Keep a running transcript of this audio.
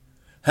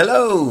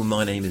Hello,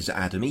 my name is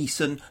Adam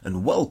Eason,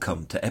 and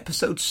welcome to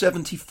episode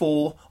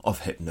 74 of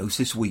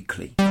Hypnosis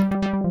Weekly.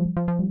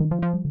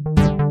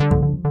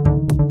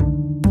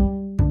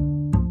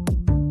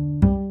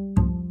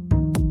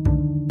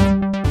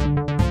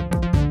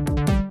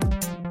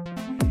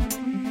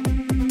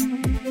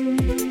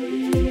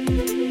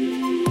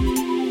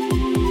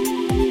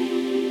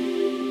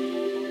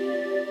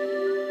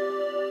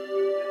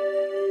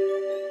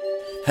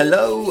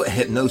 Hello,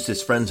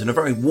 Hypnosis friends, and a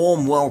very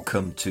warm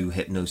welcome to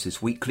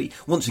Hypnosis Weekly.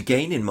 Once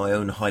again, in my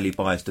own highly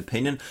biased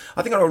opinion,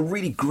 I think I have a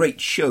really great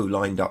show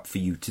lined up for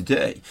you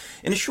today.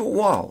 In a short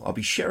while, I'll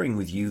be sharing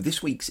with you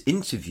this week's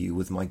interview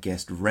with my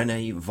guest,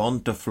 René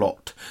van der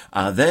Vlot.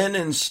 Then,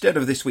 instead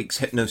of this week's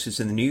Hypnosis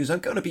in the News, I'm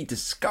going to be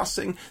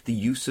discussing the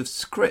use of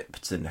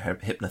scripts in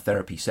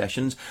hypnotherapy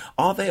sessions.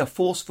 Are they a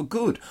force for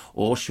good,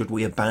 or should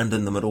we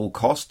abandon them at all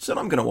costs? And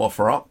I'm going to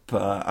offer up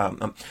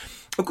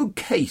a good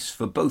case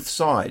for both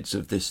sides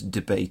of this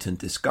debate and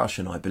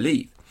discussion, I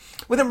believe.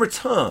 We'll then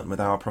return with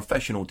our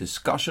professional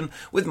discussion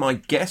with my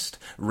guest,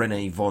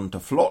 René van der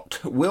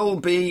Vlot.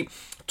 We'll be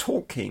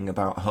talking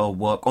about her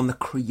work on the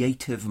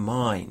creative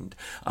mind,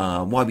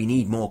 why we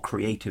need more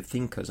creative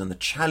thinkers and the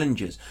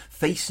challenges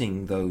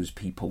facing those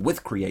people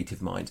with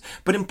creative minds.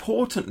 But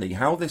importantly,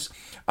 how this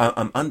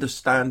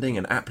understanding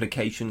and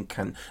application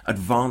can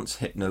advance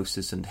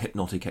hypnosis and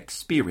hypnotic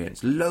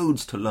experience.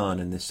 Loads to learn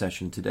in this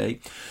session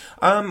today.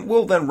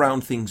 We'll then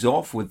round things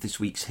off with this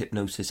week's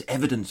hypnosis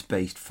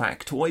evidence-based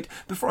factoid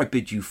before I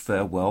bid you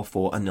farewell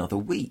for another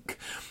week.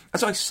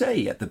 As I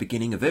say at the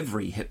beginning of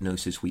every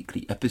Hypnosis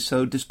Weekly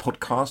episode, this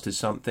podcast is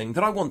something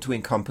that I want to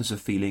encompass a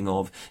feeling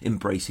of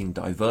embracing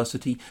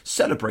diversity,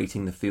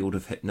 celebrating the field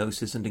of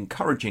hypnosis, and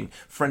encouraging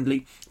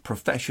friendly,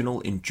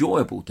 professional,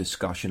 enjoyable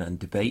discussion and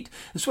debate,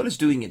 as well as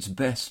doing its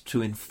best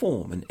to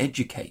inform and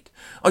educate.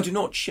 I do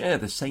not share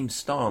the same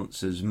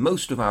stance as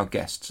most of our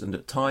guests, and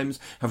at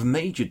times have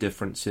major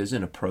differences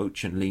in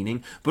approach and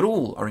leaning, but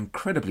all are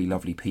incredibly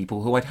lovely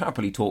people who I'd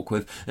happily talk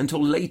with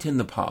until late in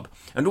the pub,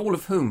 and all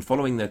of whom,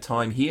 following their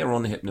time here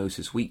on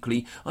Hypnosis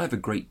Weekly, I have a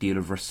great deal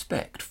of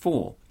respect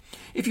for.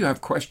 If you have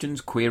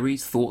questions,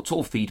 queries, thoughts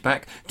or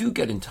feedback, do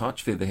get in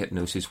touch via the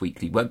Hypnosis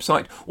Weekly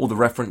website. All the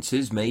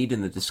references made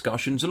in the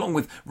discussions along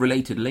with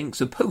related links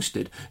are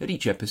posted at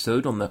each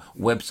episode on the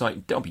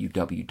website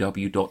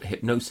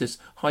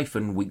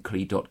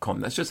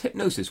www.hypnosis-weekly.com. That's just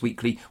Hypnosis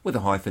Weekly with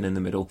a hyphen in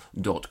the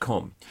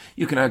middle.com.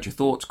 You can add your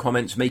thoughts,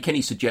 comments, make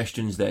any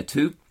suggestions there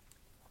too.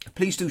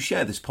 Please do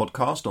share this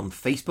podcast on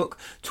Facebook,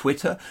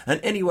 Twitter, and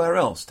anywhere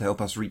else to help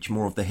us reach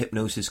more of the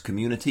hypnosis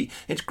community.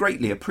 It's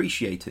greatly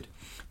appreciated.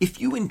 If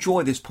you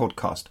enjoy this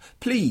podcast,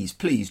 please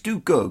do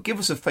go. Give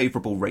us a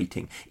favourable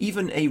rating,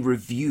 even a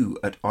review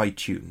at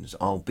iTunes.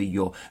 I'll be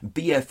your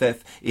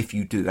BFF if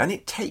you do. And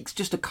it takes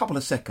just a couple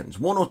of seconds,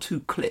 1 or 2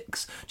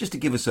 clicks, just to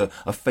give us a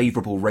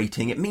favourable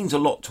rating. It means a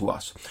lot to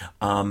us.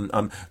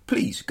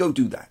 Please go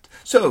do that.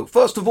 So,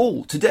 first of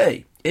all,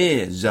 today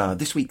is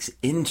this week's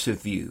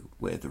interview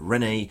with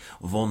René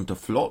van der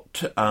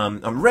Vlot.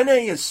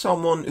 René is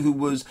someone who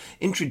was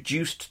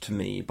introduced to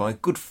me by a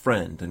good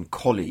friend and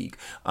colleague.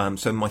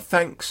 So my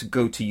thanks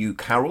go to you,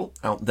 Carol,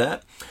 out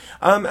there.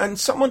 And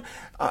someone,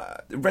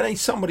 René,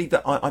 somebody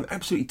that I'm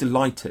absolutely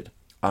delighted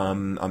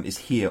is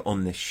here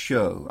on this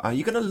show.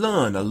 You're going to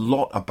learn a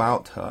lot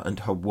about her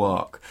and her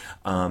work,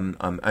 and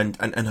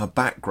her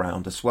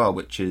background as well,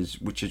 which is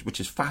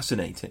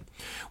fascinating.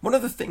 One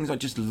of the things I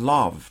just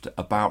loved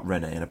about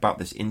René and about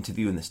this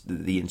interview and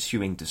the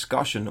ensuing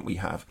discussion that we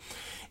have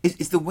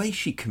is the way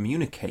she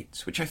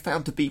communicates, which I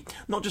found to be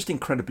not just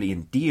incredibly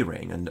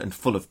endearing and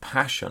full of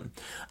passion,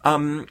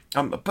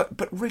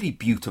 but really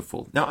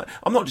beautiful. Now,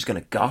 I'm not just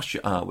going to gush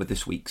with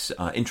this week's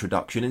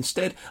introduction.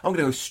 Instead, I'm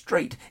going to go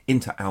straight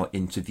into our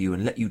interview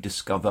and let you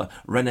discover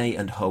René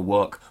and her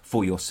work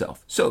for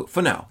yourself. So,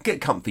 for now,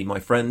 get comfy, my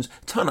friends,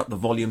 turn up the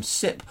volume,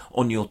 sip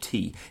on your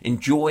tea,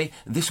 enjoy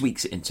this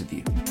week's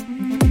interview.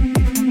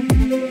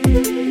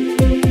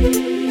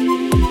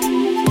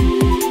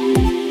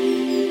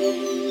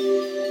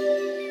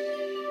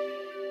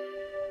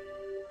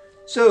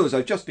 So, as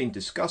I've just been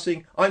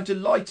discussing, I'm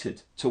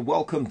delighted to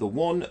welcome the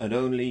one and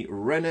only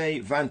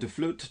René van der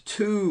Vlot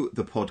to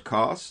the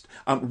podcast.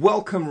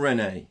 Welcome,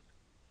 René.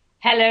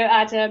 Hello,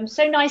 Adam.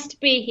 So nice to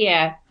be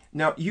here.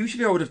 Now,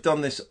 usually I would have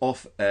done this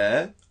off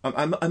air.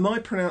 Am I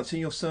pronouncing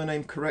your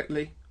surname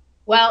correctly?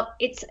 Well,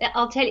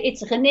 I'll tell you,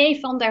 it's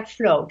René van der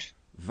Vlot.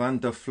 Van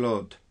der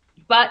Vlot.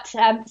 But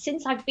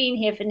since I've been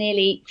here for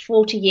nearly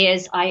 40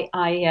 years,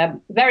 I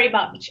very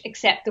much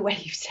accept the way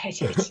you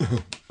said it.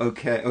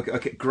 Okay,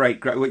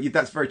 great. Well,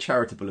 that's very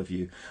charitable of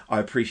you.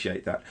 I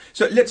appreciate that.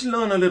 So let's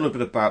learn a little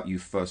bit about you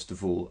first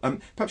of all.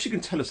 Perhaps you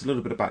can tell us a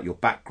little bit about your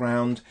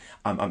background,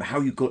 how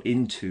you got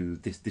into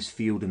this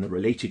field and the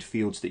related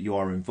fields that you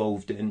are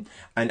involved in,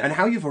 and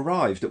how you've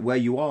arrived at where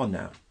you are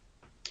now.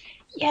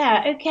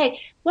 Yeah. Okay.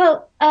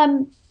 Well.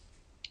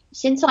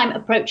 Since I'm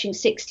approaching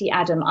 60,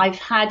 Adam, I've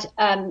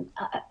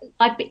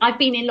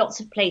been in lots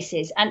of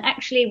places, and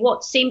actually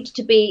what seemed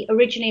to be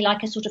originally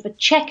like a sort of a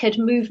checkered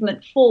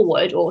movement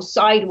forward or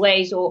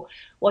sideways or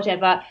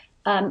whatever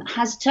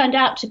has turned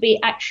out to be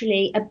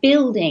actually a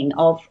building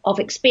of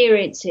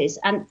experiences.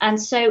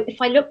 And so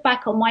if I look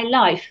back on my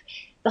life,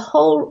 the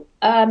whole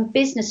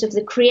business of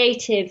the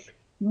creative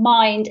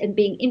mind and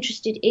being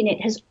interested in it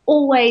has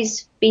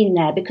always been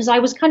there, because I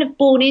was kind of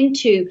born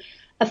into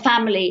a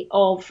family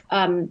of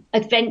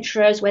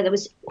adventurers where there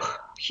was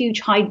huge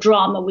high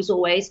drama was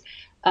always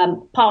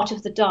part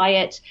of the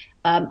diet,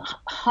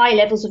 high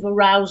levels of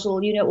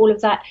arousal, all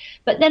of that.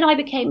 But then I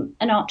became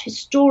an art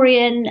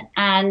historian,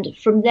 and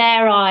from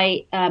there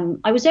I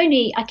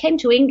came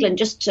to England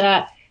just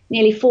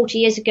nearly 40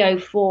 years ago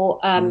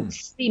for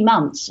 3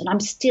 months, and I'm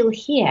still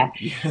here.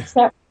 Yeah.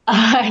 So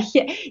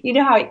you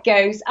know how it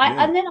goes.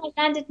 And then I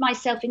landed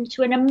myself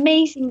into an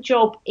amazing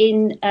job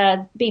in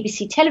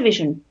BBC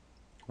television.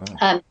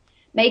 Wow.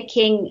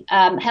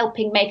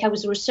 Helping make, I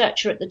was a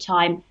researcher at the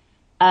time,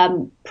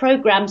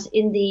 programs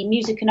in the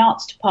music and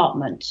arts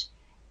department.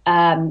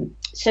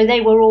 So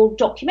they were all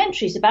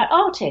documentaries about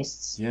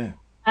artists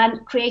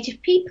and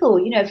creative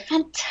people,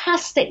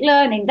 fantastic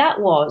learning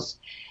that was.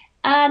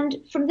 And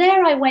from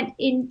there I went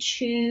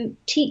into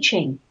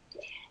teaching.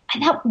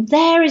 And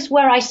there is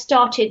where I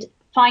started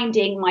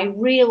finding my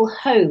real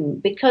home,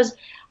 because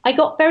I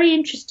got very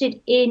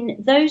interested in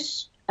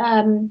those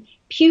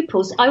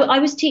pupils. I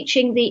was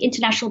teaching the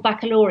International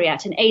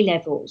Baccalaureate and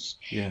A-levels,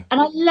 and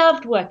I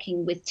loved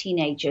working with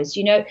teenagers,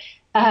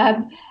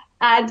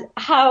 and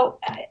how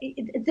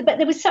but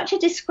there was such a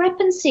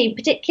discrepancy,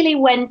 particularly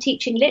when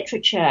teaching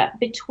literature,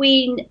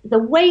 between the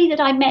way that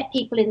I met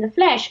people in the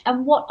flesh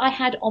and what I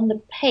had on the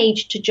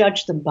page to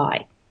judge them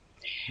by.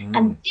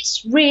 And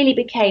this really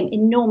became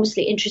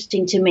enormously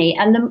interesting to me.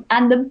 And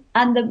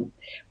the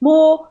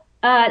more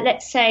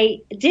let's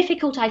say,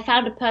 difficult I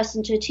found a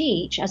person to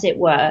teach, as it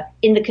were,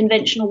 in the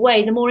conventional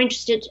way, the more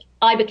interested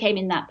I became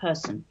in that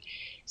person.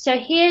 So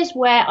here's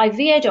where I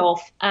veered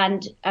off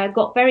and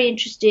got very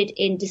interested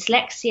in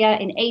dyslexia,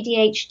 in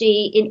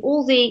ADHD, in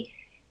all the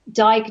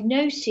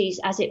diagnoses,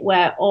 as it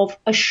were, of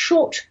a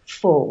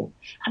shortfall.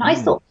 And I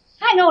thought,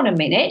 hang on a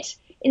minute.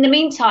 In the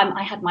meantime,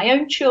 I had my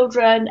own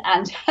children,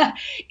 and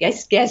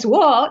guess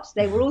what?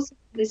 They were also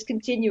in this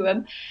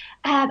continuum.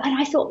 And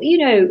I thought,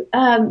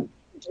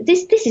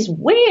 this is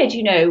weird,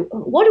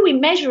 what are we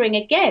measuring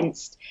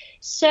against?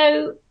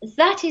 So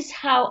that is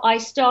how I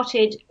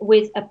started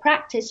with a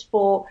practice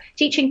for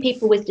teaching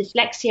people with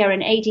dyslexia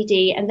and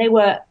ADD, and they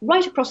were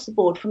right across the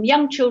board, from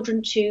young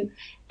children to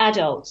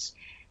adults.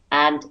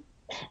 And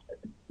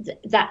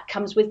that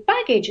comes with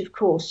baggage, of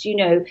course,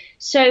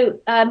 So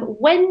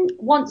when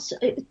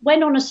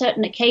on a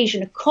certain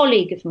occasion, a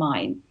colleague of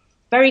mine,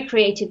 very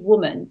creative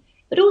woman,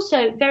 but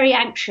also very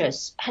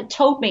anxious, had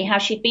told me how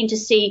she'd been to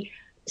see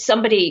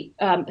somebody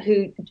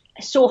who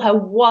saw her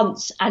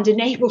once and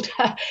enabled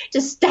her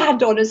to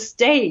stand on a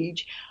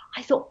stage,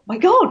 I thought, my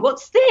God,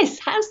 what's this?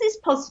 How's this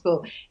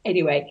possible?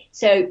 Anyway,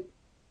 so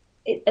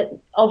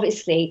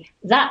obviously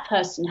that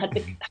person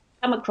had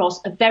come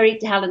across a very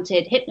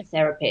talented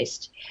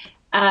hypnotherapist.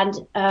 And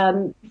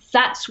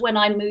that's when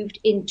I moved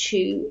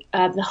into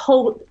the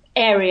whole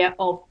area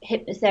of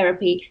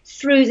hypnotherapy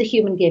through the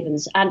Human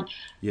Givens. And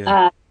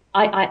so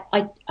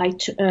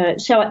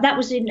that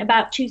was in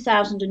about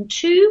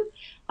 2002.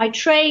 I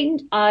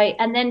trained,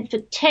 and then for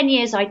 10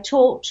 years I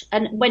taught.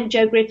 And when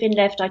Joe Griffin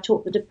left, I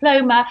taught the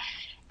diploma.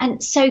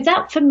 And so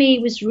that for me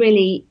was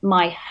really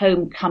my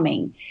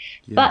homecoming.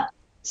 Yeah. But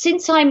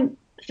since I'm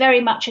very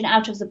much an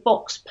out of the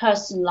box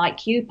person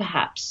like you,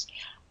 perhaps,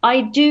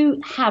 I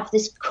do have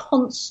this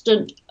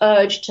constant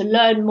urge to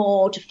learn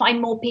more, to find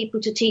more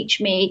people to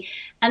teach me.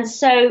 And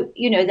so,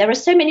 there are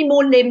so many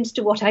more limbs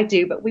to what I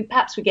do, but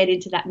perhaps we get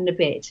into that in a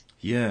bit.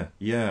 Yeah.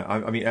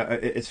 I mean,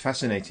 it's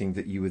fascinating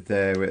that you were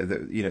there,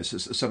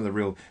 some of the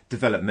real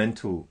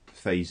developmental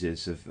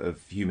phases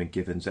of Human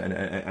Givens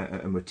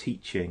and were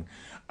teaching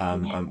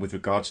with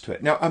regards to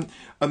it. Now,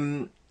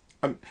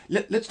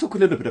 let's talk a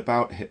little bit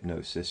about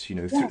hypnosis,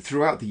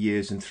 throughout the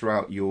years and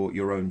throughout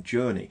your own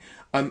journey.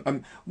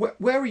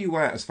 Where are you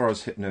at as far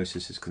as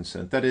hypnosis is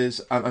concerned? That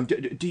is,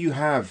 do you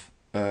have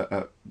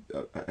a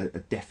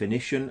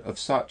definition of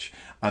such?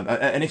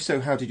 And if so,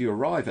 how did you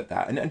arrive at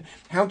that? And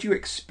how do you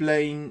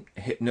explain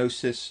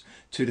hypnosis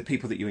to the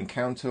people that you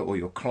encounter, or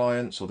your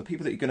clients, or the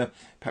people that you're going to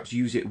perhaps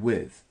use it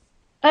with?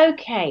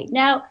 Okay,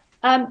 now,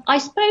 I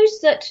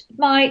suppose that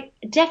my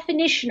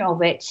definition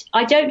of it,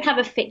 I don't have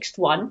a fixed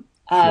one.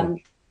 Sure.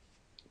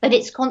 But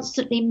it's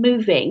constantly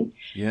moving,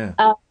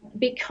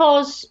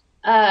 because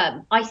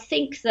I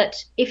think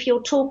that if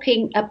you're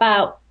talking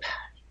about,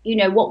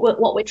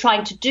 what we're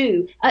trying to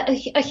do,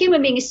 a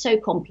human being is so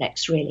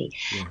complex, really.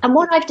 Yeah. And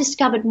what I've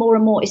discovered more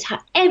and more is how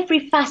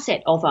every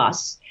facet of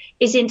us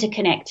is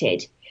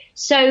interconnected.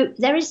 So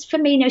there is, for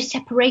me, no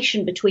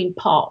separation between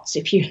parts,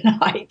 if you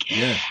like.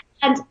 Yeah.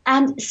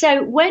 And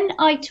so when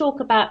I talk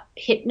about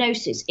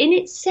hypnosis, in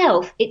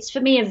itself, it's for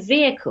me a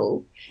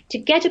vehicle to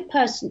get a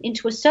person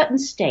into a certain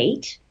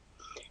state,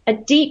 a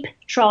deep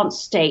trance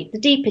state, the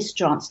deepest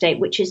trance state,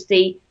 which is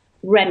the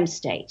REM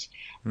state.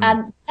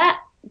 And that,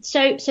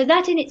 so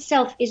that in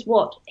itself is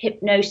what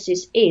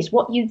hypnosis is.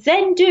 What you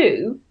then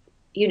do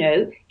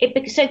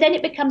So then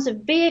it becomes a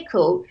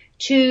vehicle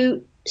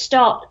to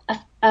start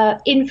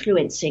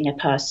influencing a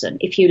person,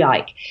 if you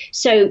like.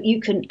 So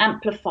you can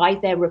amplify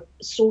their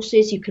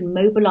resources, you can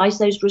mobilize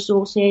those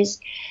resources.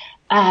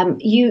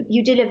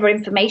 You deliver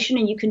information,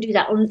 and you can do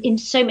that in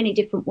so many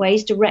different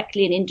ways,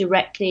 directly and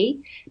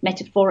indirectly,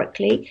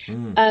 metaphorically.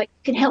 You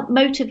can help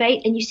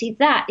motivate, and you see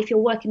that if you're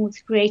working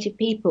with creative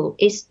people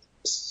is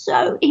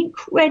so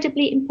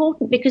incredibly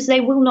important, because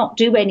they will not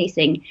do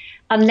anything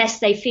unless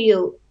they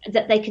feel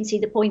that they can see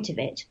the point of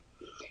it.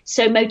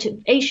 So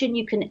motivation,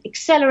 you can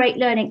accelerate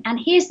learning. And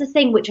here's the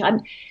thing which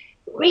I'm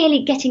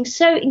really getting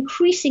so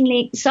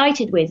increasingly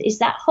excited with, is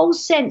that whole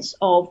sense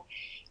of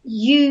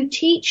you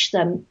teach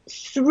them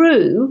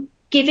through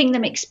giving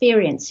them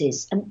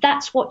experiences. And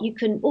that's what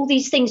all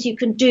these things you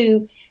can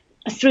do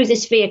through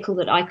this vehicle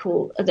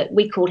that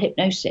we call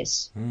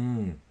hypnosis.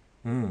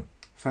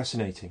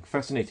 Fascinating.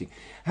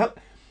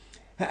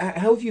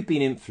 How have you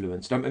been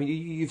influenced? I mean,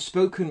 you've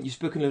spoken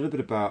a little bit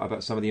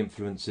about some of the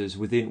influences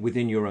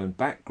within your own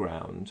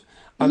background.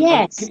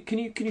 Yes. Can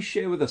you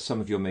share with us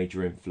some of your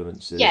major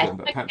influences? Yes.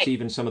 Perhaps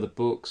even some of the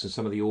books and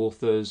some of the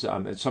authors,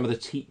 and some of the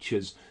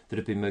teachers that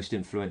have been most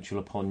influential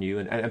upon you,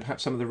 and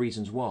perhaps some of the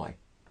reasons why.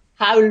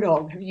 How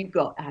long have you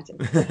got, Adam?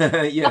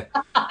 Yeah.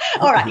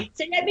 All right.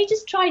 So let me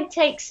just try and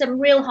take some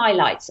real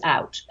highlights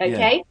out.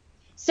 Okay. Yeah.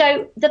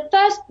 So the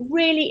first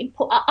really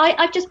important,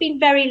 I've just been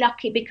very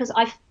lucky because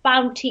I've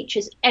found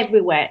teachers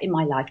everywhere in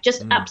my life,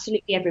 just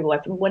absolutely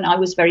everywhere from when I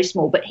was very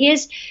small. But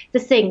here's the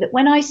thing, that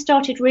when I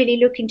started really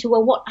looking to,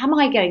 well, what am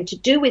I going to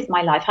do with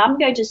my life? How am I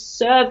going to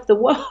serve the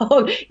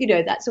world?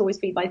 That's always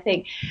been my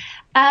thing.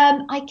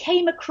 I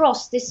came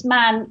across this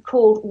man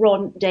called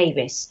Ron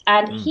Davis,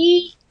 and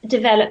he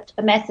developed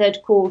a method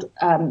called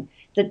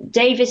the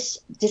Davis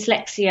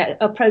dyslexia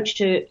approach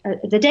to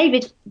the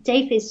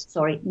Davis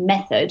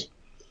method,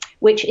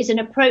 which is an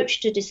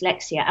approach to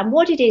dyslexia. And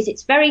what it is,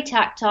 it's very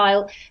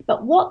tactile.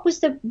 But what was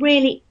the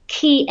really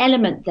key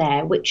element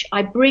there, which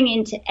I bring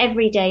into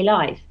everyday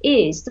life,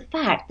 is the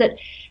fact that,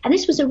 and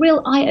this was a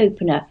real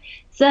eye-opener,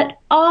 that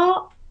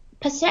our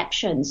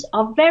perceptions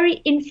are very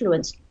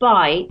influenced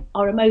by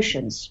our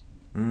emotions.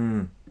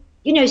 So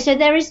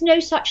there is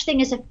no such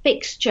thing as a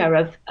fixture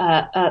of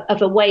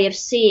a way of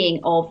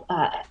seeing, of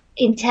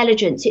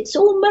intelligence. It's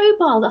all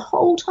mobile the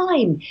whole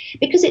time,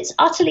 because it's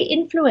utterly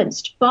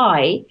influenced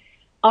by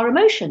our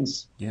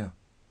emotions. Yeah.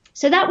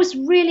 So that was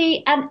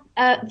really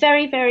a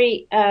very,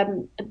 very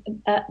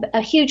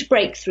a huge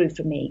breakthrough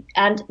for me.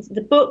 And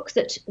the book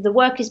that the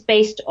work is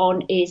based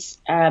on is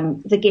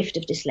The Gift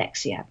of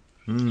Dyslexia.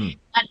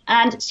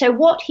 And so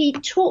what he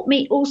taught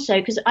me also,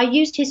 because I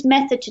used his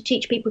method to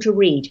teach people to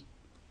read.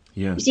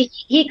 Yeah. You see,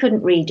 he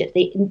couldn't read at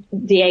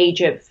the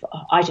age of,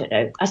 I don't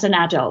know, as an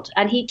adult,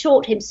 and he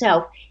taught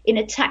himself in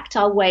a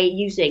tactile way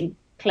using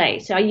clay.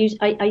 So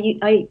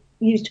I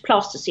used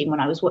plasticine when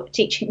I was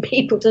teaching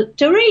people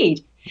to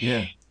read.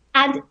 Yeah.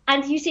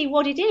 And you see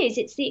what it is.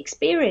 It's the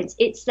experience.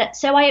 It's that.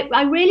 So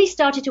I really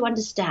started to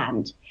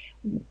understand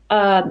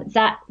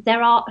that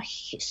there are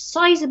a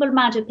sizable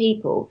amount of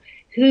people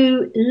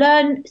who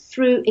learn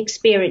through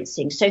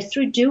experiencing. So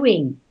through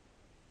doing,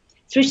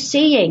 through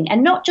seeing,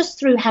 and not just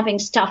through having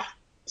stuff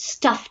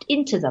stuffed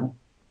into them.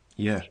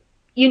 Yeah.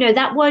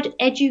 That word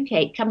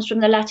educate comes from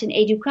the Latin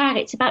educare.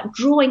 It's about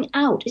drawing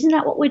out. Isn't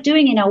that what we're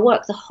doing in our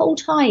work the whole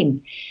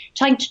time?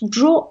 Trying to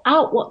draw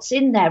out what's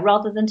in there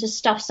rather than to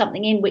stuff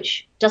something in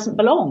which doesn't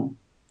belong.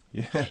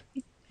 Yeah.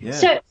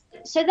 Yeah.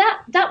 So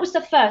that was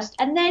the first.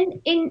 And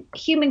then in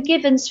Human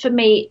Givens, for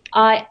me,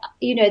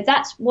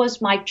 that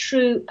was my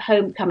true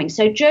homecoming.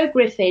 So Joe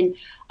Griffin,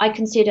 I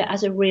consider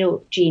as a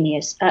real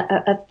genius,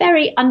 a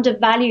very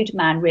undervalued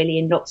man, really,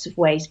 in lots of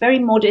ways, very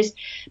modest.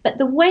 But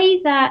the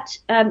way that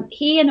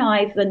he and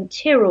Ivan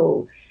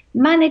Tyrrell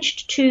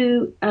managed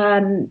to,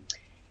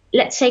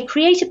 let's say,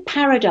 create a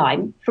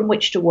paradigm from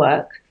which to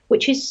work,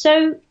 which is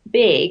so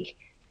big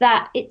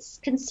that it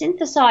can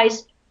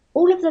synthesize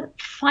all of the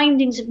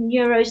findings of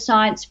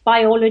neuroscience,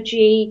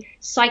 biology,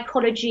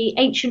 psychology,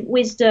 ancient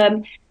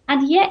wisdom,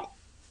 and yet,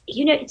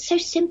 it's so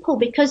simple,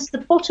 because the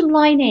bottom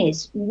line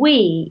is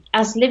we,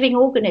 as living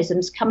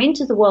organisms, come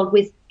into the world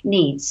with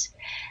needs,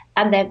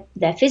 and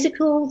they're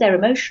physical, they're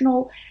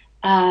emotional,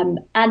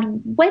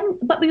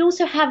 but we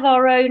also have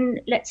our own,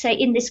 let's say,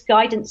 in this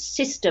guidance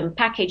system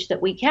package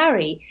that we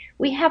carry,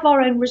 we have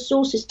our own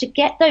resources to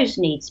get those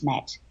needs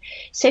met.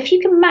 So if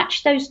you can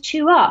match those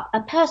two up,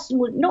 a person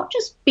would not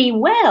just be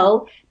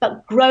well,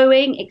 but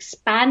growing,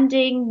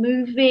 expanding,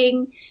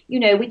 moving.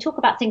 We talk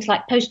about things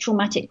like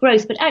post-traumatic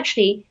growth, but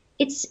actually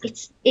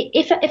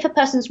if a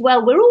person's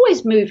well, we're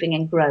always moving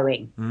and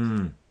growing.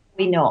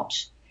 We're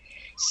not.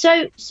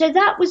 So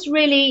that was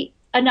really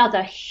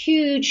another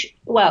huge,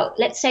 well,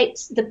 let's say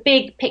it's the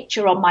big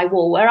picture on my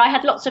wall where I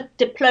had lots of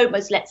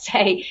diplomas. Let's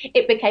say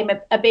it became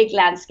a big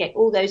landscape.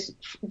 All those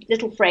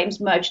little frames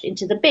merged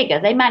into the bigger.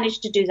 They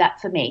managed to do that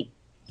for me.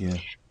 Yeah.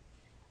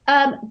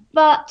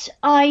 But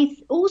I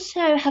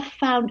also have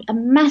found a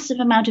massive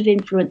amount of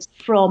influence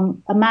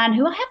from a man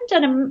who I haven't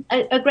done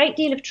a great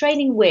deal of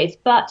training with,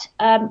 but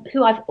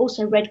who I've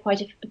also read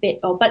quite a bit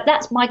of. But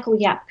that's Michael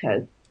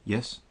Yapko.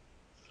 Yes.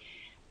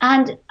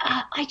 And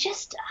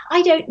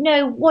I don't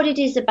know what it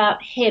is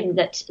about him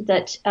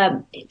that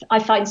I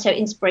find so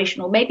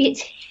inspirational. Maybe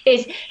it's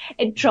his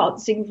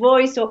entrancing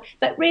voice,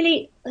 but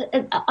really,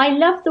 I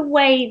love the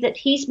way that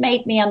he's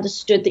made me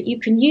understood that you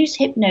can use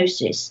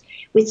hypnosis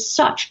with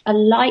such a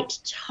light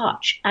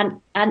touch,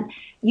 and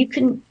you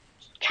can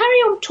carry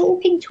on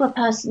talking to a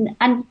person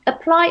and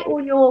apply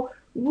all your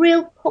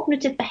real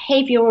cognitive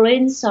behavioral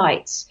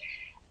insights.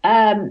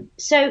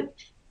 So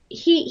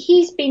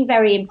he's been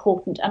very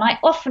important, and I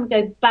often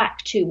go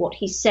back to what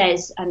he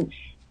says, and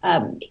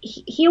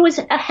he always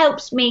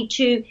helps me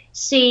to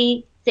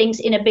see things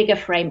in a bigger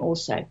frame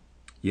also.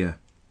 Yeah.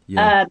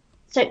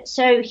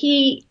 So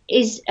he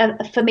is,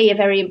 for me, a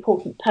very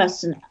important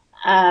person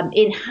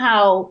in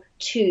how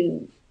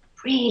to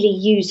really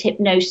use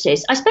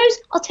hypnosis. I suppose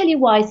I'll tell you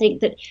why I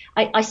think that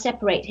I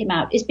separate him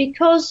out is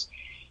because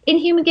in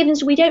Human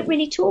Givens we don't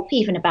really talk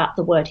even about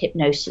the word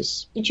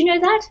hypnosis. Did you know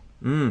that?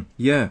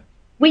 Yeah.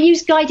 We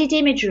use guided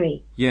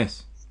imagery.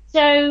 Yes.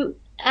 So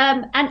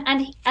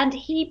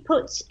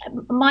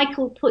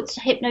Michael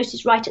puts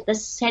hypnosis right at the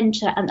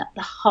center and at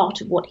the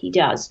heart of what he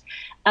does,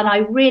 and I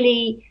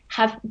really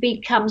have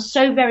become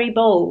so very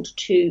bold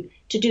to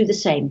do the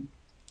same.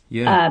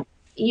 Yeah.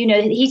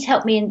 He's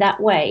helped me in that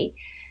way.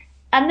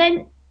 And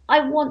then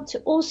I want to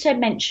also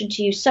mention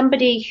to you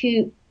somebody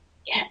who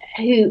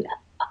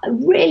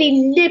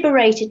really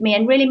liberated me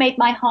and really made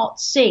my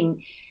heart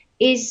sing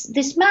is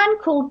this man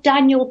called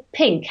Daniel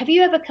Pink. Have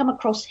you ever come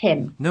across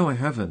him? No, I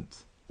haven't.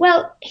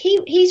 Well,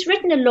 he's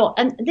written a lot,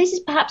 and this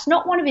is perhaps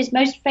not one of his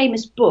most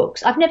famous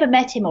books. I've never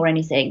met him or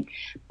anything,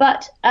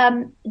 but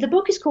the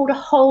book is called A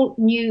Whole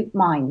New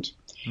Mind.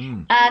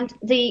 And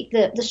the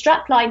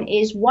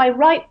strapline is Why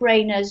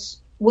Right-Brainers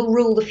Will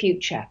Rule the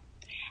Future.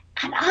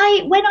 And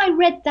when I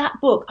read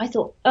that book, I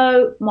thought,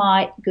 oh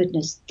my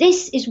goodness,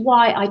 this is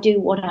why I do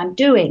what I'm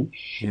doing.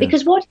 Yeah.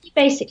 Because what he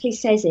basically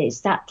says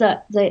is that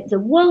the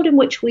world in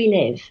which we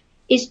live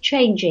is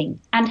changing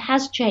and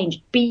has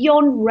changed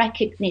beyond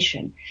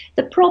recognition.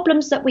 The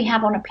problems that we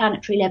have on a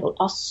planetary level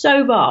are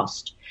so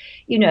vast,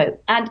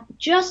 and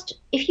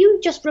if you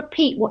just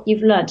repeat what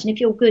you've learned, and if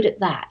you're good at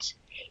that,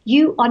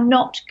 you are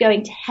not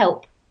going to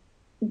help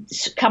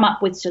come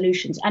up with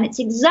solutions. And it's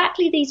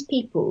exactly these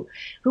people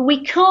who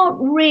we can't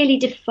really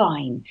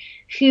define,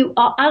 who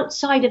are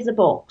outside of the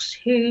box,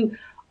 who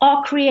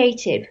are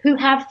creative, who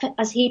have,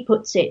 as he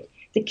puts it,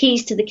 the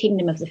keys to the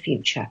kingdom of the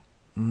future.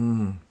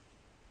 So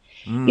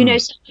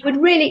I would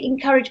really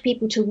encourage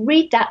people to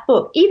read that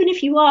book, even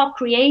if you are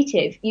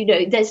creative.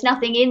 There's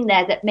nothing in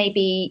there that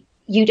maybe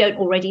you don't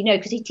already know,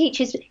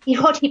 because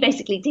what he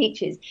basically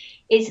teaches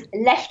is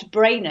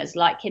left-brainers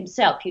like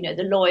himself,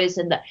 the lawyers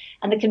and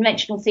the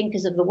conventional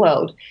thinkers of the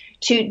world,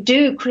 to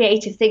do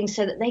creative things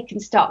so that they can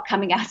start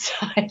coming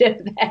outside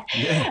of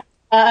their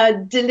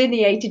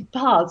delineated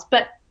paths.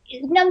 But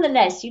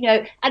nonetheless,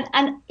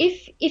 and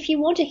if you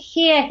want to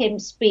hear him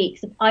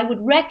speak, I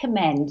would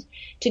recommend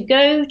to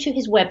go to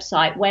his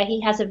website, where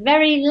he has a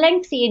very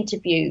lengthy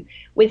interview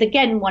with,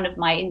 again, one of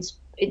my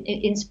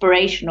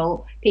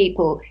inspirational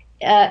people,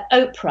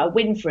 Oprah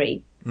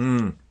Winfrey.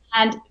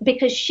 And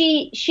because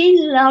she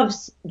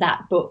loves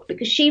that book,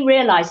 because she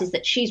realizes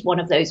that she's one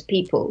of those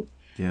people.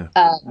 Yeah.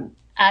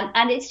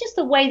 And it's just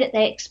the way that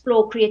they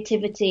explore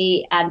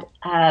creativity and,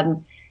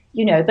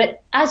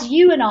 but as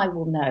you and I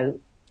will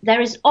know,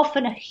 there is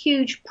often a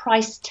huge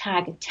price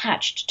tag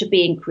attached to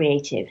being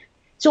creative.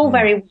 It's all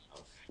very well,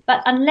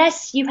 but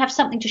unless you have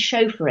something to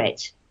show for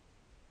it,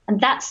 and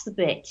that's the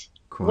bit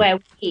where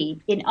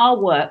we, in our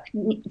work,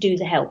 do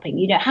the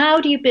helping. How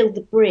do you build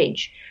the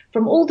bridge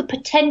from all the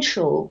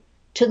potential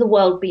to the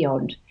world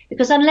beyond?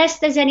 Because unless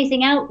there's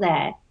anything out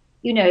there,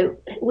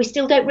 we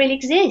still don't really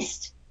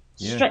exist.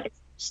 Yeah.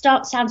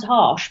 Sounds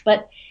harsh,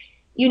 but,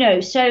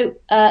 so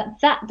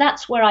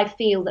that's where I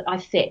feel that I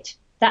fit.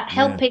 That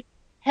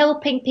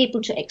helping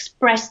people to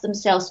express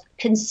themselves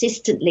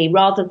consistently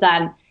rather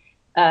than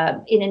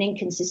in an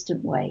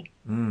inconsistent way.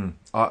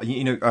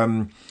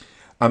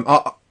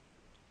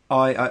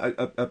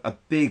 A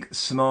big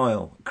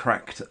smile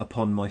cracked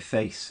upon my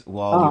face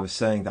while you were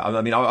saying that.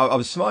 I mean, I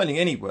was smiling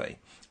anyway,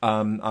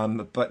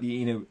 but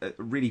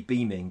really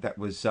beaming. That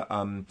was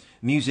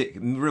music,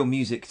 real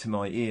music to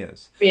my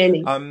ears.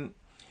 Really.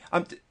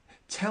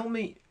 Tell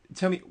me,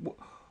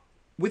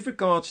 with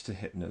regards to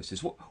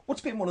hypnosis,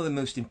 what's been one of the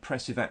most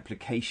impressive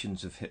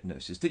applications of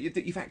hypnosis that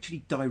you've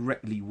actually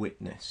directly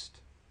witnessed?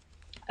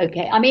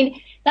 Okay, I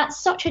mean, that's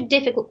such a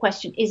difficult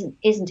question,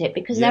 isn't it?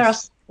 Because there are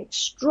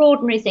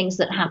extraordinary things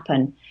that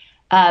happen.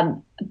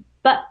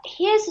 But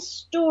here's a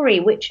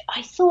story which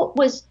I thought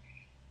was,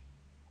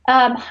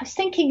 I was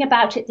thinking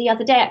about it the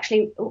other day,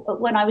 actually,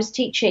 when I was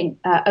teaching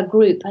a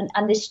group,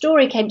 and this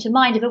story came to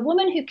mind of a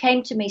woman who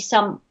came to me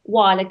some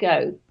while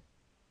ago,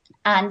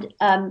 and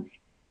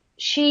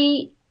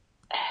she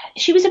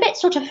she was a bit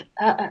sort of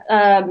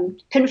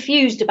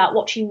confused about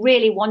what she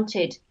really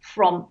wanted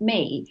from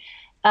me.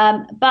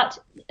 But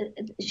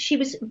she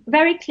was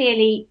very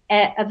clearly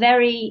a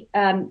very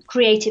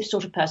creative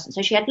sort of person.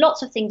 So she had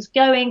lots of things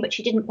going, but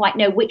she didn't quite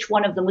know which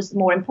one of them was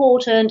more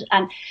important.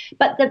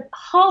 But the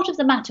heart of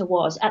the matter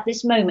was, at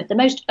this moment, the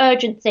most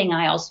urgent thing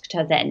I asked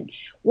her then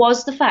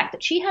was the fact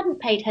that she hadn't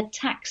paid her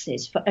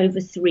taxes for over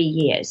 3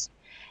 years.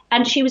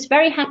 And she was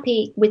very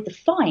happy with the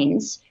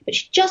fines, but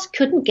she just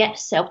couldn't get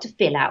herself to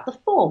fill out the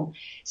form.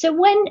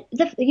 So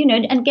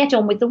and get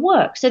on with the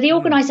work. So the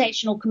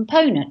organisational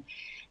component.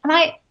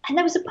 And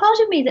there was a part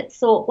of me that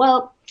thought,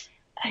 well,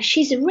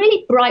 she's a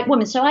really bright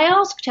woman. So I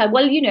asked her,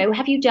 well,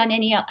 have you done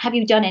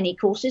any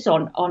courses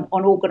on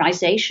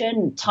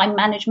organisation, time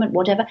management,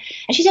 whatever?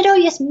 And she said, oh,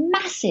 yes,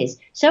 masses.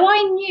 So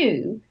I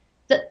knew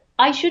that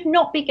I should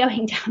not be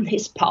going down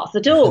this path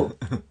at all.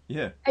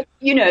 Yeah.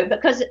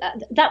 Because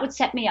that would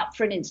set me up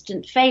for an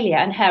instant failure,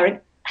 and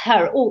her,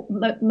 or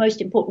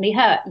most importantly,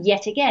 her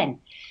yet again.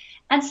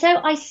 And so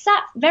I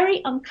sat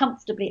very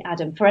uncomfortably,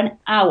 Adam, for an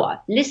hour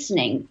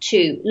listening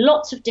to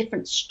lots of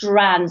different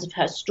strands of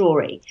her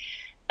story.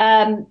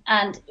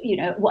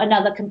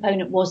 Another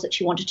component was that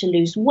she wanted to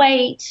lose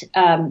weight.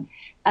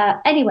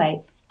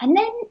 Anyway, and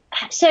then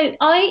so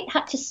I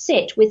had to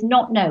sit with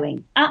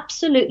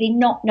absolutely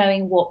not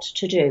knowing what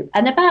to do.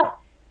 And about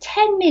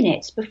 10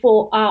 minutes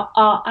before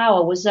our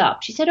hour was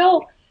up, she said,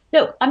 oh,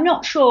 look, I'm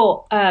not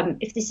sure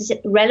if this is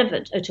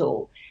relevant at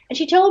all. And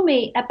she told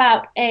me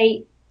about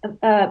a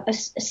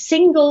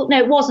single, no,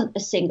 it wasn't a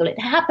single. It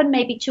happened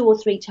maybe 2 or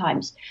 3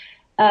 times.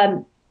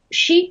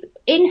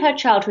 In her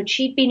childhood,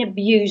 she'd been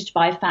abused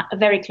by a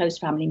very close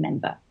family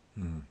member.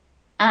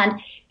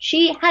 And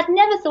she had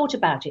never thought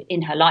about it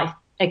in her life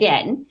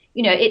again.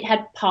 It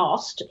had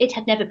passed. It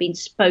had never been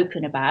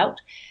spoken about.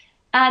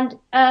 And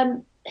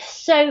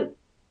so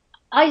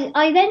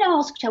I then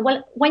asked her,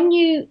 well, when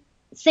you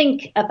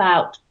think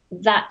about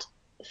that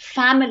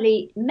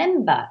family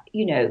member,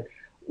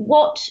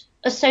 what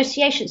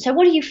association, so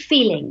what are you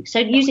feeling? So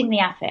using the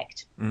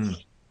affect.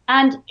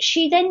 And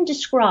she then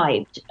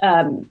described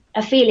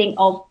a feeling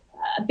of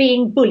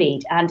being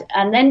bullied,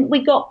 and then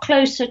we got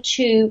closer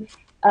to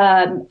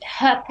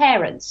her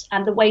parents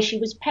and the way she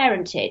was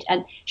parented,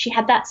 and she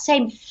had that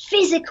same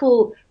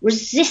physical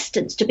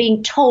resistance to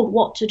being told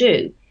what to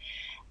do.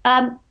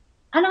 And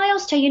I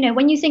asked her,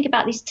 when you think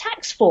about these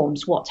tax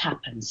forms, what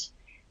happens?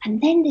 And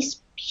then this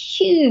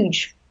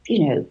huge,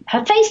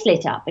 her face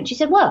lit up, and she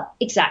said, well,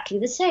 exactly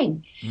the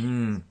same.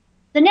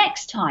 The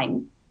next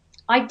time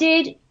I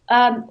did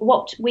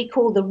what we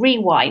call the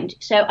rewind.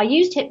 So I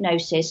used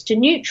hypnosis to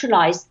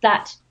neutralize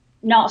that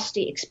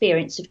nasty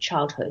experience of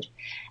childhood.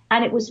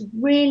 And it was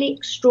really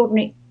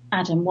extraordinary,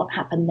 Adam, what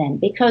happened then,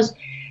 because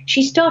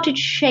she started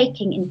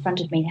shaking in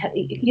front of me,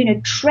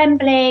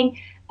 trembling.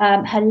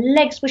 Her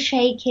legs were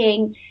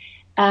shaking.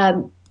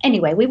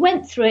 Anyway, we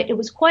went through it. It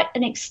was quite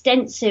an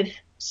extensive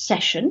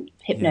session,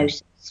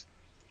 hypnosis. Yeah.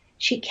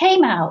 She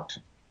came out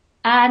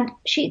and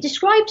she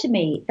described to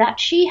me that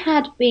she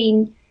had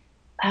been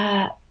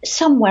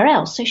somewhere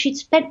else. So she'd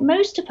spent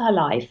most of her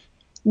life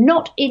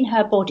not in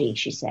her body,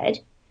 she said.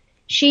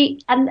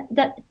 And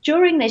that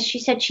during this, she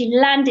said she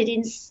landed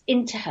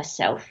into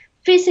herself,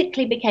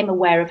 physically became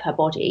aware of her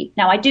body.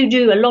 Now, I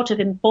do a lot of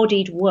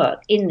embodied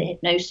work in the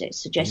hypnosis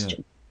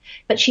suggestion,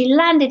 but she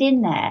landed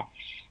in there.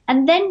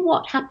 And then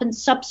what happened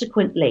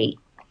subsequently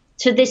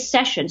to this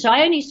session? So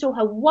I only saw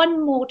her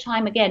one more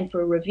time again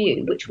for a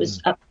review, which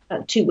was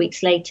 2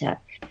 weeks later.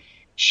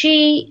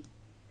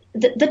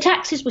 The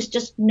taxes was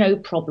just no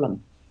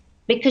problem,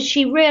 because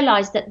she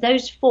realized that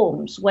those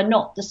forms were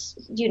not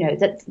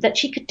that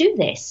she could do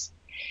this.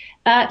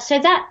 So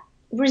that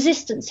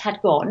resistance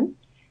had gone,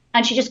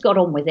 and she just got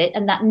on with it,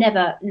 and that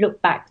never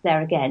looked back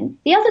there again.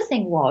 The other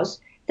thing was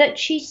that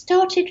she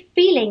started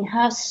feeling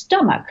her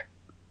stomach.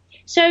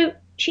 So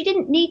she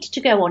didn't need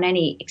to go on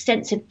any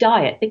extensive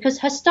diet, because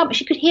her stomach,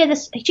 she could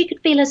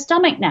feel her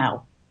stomach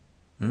now.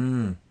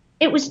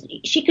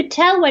 She could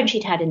tell when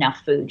she'd had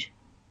enough food.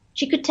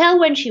 She could tell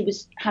when she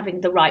was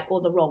having the right or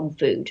the wrong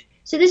food.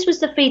 So this was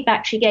the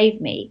feedback she gave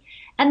me.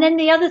 And then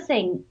the other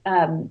thing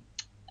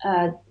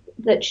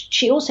that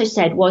she also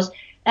said was,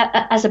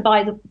 as a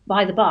by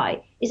the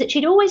by, is that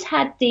she'd always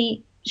had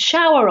the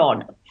shower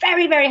on,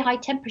 very, very high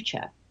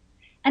temperature.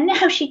 And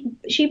now she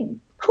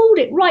cooled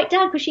it right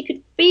down, because she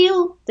could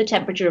feel the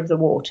temperature of the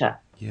water.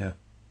 Yeah.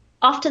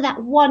 After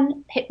that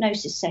one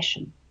hypnosis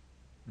session.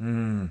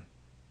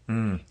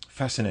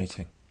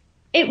 Fascinating.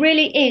 It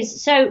really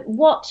is. So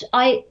what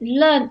I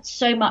learnt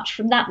so much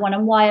from that one,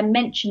 and why I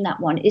mentioned that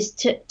one, is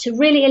to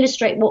really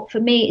illustrate what for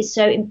me is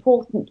so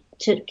important,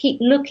 to keep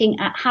looking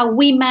at how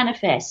we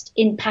manifest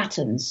in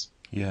patterns.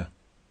 Yeah.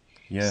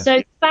 Yeah. So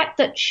the fact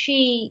that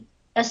she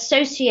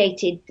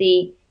associated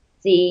the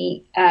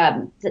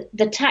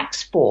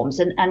tax forms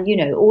and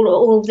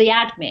all the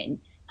admin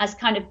as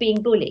kind of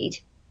being bullied,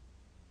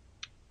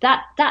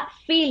 that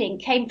feeling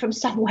came from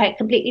somewhere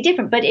completely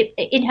different. But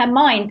in her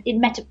mind,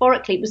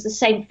 metaphorically, it was the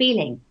same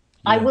feeling.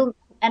 Yeah.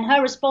 And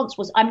her response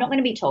was, I'm not going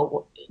to be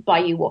told by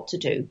you what to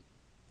do.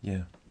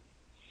 Yeah.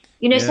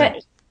 You know, Yeah.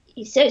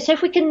 so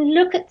if we can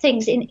look at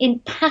things in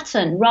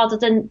pattern rather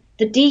than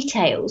the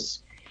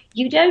details,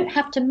 you don't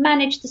have to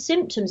manage the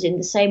symptoms in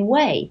the same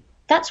way.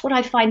 That's what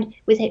I find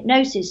with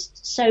hypnosis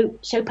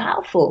so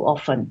powerful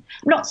often.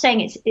 I'm not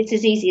saying it's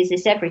as easy as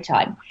this every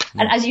time.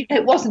 And as you know,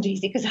 it wasn't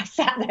easy because I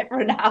sat there for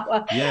an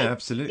hour. Yeah,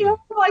 absolutely. Oh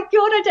my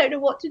God, I don't know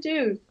what to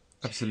do.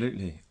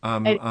 Absolutely.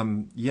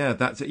 Yeah,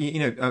 that's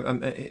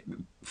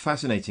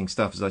fascinating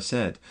stuff. As I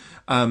said,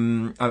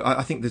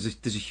 I think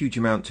there's a huge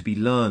amount to be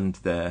learned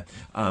there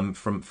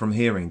from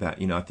hearing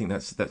that. You know, I think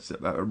that's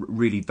a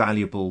really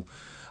valuable.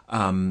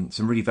 Some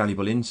really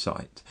valuable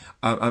insight.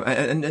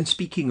 And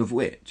speaking of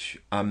which,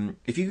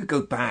 if you could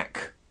go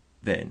back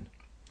then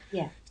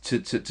Yeah.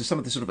 to some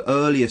of the sort of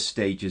earlier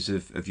stages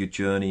of your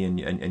journey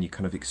and you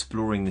kind of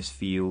exploring this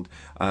field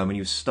when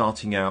you were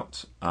starting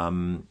out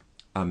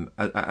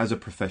as a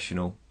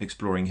professional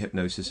exploring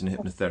hypnosis and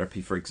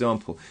hypnotherapy, for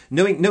example,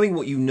 knowing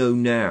what you know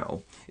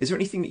now, is there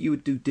anything that you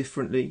would do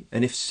differently?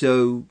 And if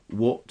so,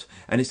 what?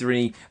 And is there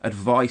any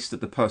advice that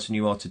the person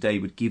you are today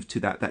would give to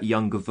that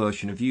younger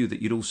version of you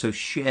that you'd also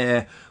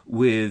share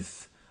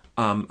with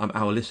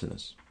our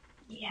listeners?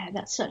 Yeah,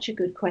 that's such a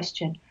good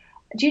question.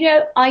 Do you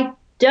know, I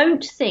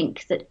don't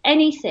think that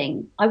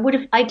anything I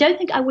don't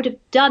think I would have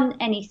done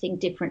anything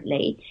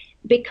differently,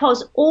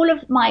 because all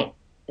of my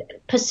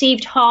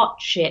perceived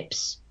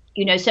hardships,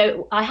 you know,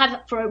 so I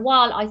had for a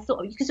while, I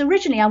thought, because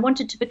originally I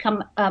wanted to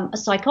become a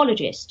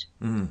psychologist.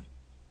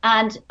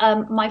 And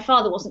my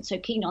father wasn't so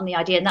keen on the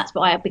idea, and that's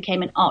why I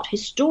became an art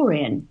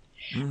historian.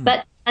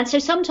 And so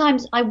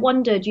sometimes I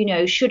wondered, you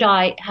know, should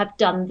I have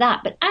done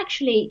that? But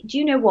actually, do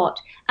you know what?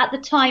 At the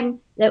time,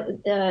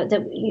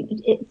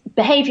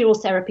 behavioral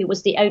therapy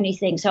was the only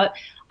thing. So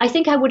I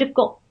think I would have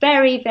got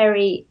very,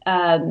 very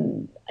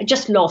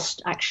just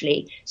lost,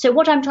 actually. So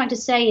what I'm trying to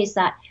say is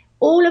that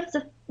all of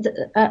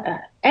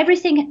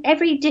everything,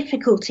 every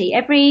difficulty,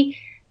 every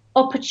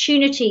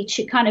opportunity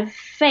to kind of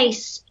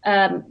face,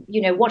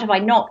 you know, what have I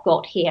not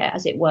got here,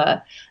 as it were,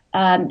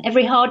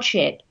 every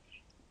hardship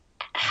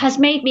has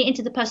made me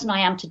into the person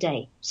I am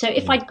today. So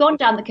if I'd gone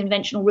down the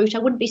conventional route, I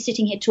wouldn't be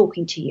sitting here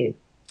talking to you.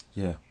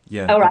 Yeah,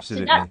 All right.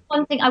 absolutely. So that's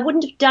one thing. I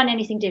wouldn't have done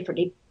anything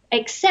differently,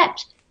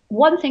 except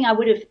one thing I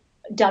would have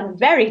done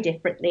very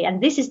differently,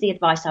 and this is the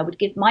advice I would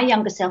give my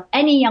younger self,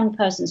 any young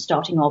person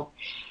starting off,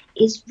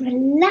 is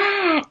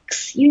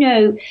relax, you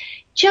know,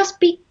 just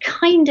be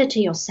kinder to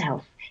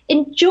yourself.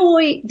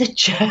 Enjoy the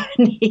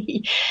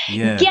journey.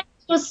 Yeah. Get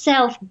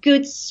yourself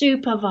good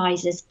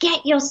supervisors.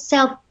 Get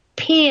yourself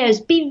peers.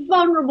 Be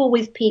vulnerable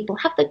with people.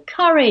 Have the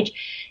courage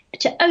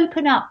to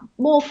open up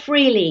more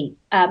freely,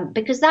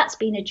 because that's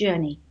been a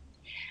journey.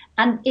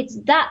 And it's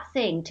that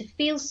thing, to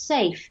feel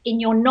safe in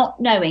your not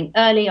knowing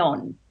early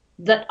on,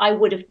 that I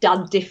would have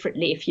done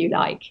differently, if you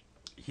like.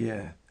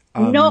 Yeah.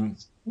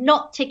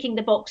 Not ticking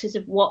the boxes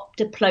of what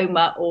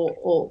diploma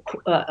or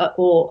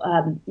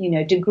you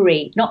know,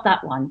 degree. Not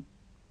that one.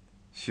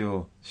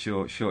 Sure.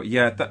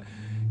 Yeah, that,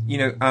 you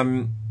know,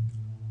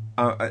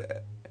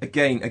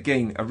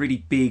 again, a really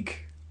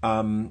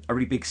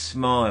big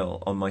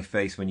smile on my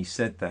face when you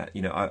said that.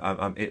 You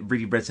know, it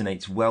really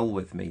resonates well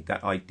with me,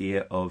 that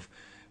idea of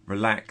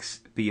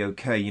relax, be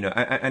okay. You know,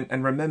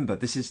 and remember,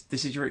 this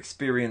is your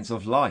experience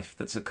of life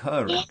that's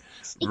occurring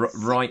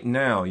right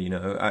now. You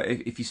know,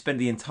 if you spend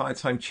the entire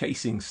time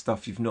chasing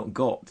stuff you've not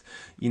got,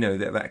 you know,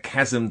 that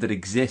chasm that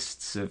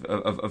exists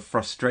of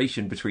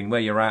frustration between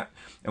where you're at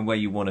and where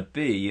you want to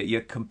be,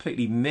 you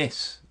completely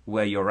miss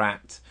where you're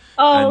at.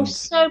 Oh, and,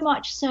 so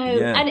much so.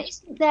 Yeah. And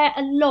isn't there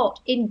a lot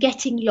in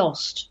getting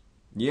lost?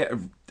 Yeah,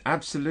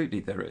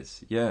 absolutely there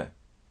is. Yeah.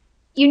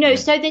 You know,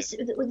 so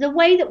the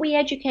way that we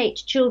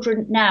educate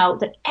children now,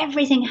 that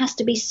everything has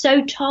to be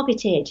so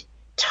targeted,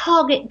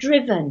 target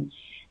driven.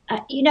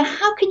 You know,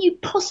 how can you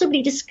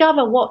possibly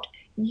discover what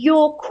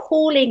your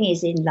calling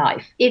is in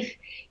life if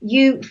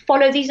you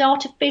follow these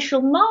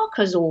artificial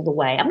markers all the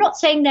way? I'm not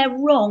saying they're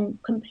wrong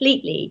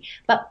completely,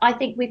 but I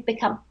think we've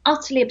become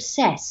utterly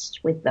obsessed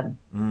with them.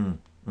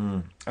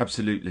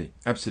 Absolutely.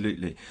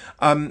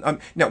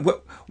 Now,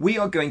 we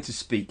are going to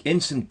speak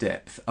in some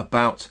depth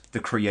about the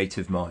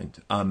creative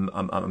mind.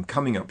 I'm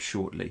coming up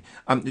shortly.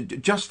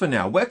 Just for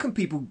now, where can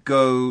people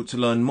go to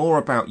learn more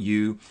about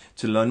you,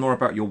 to learn more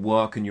about your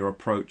work and your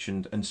approach,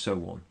 and so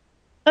on?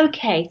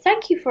 Okay,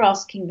 thank you for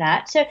asking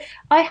that. So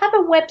I have a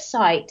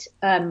website,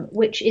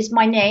 which is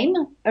my name,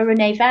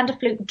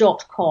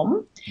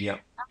 reneevandervloot.com. Yeah.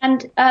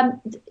 And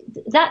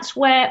that's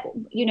where,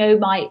 you know,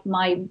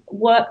 my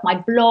work, my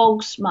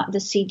blogs, the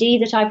CD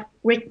that I've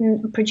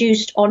written and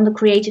produced on the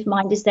creative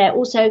mind is there.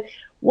 Also,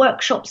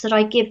 workshops that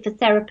I give for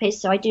therapists.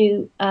 So I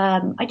do,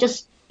 I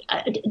just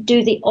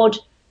do the odd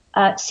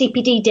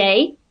CPD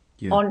day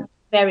on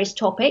various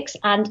topics.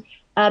 And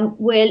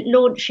we're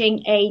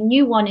launching a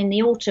new one in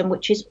the autumn,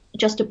 which is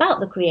just about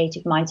the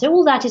creative mind. So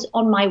all that is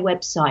on my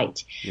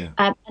website. Yeah.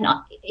 And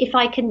if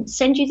I can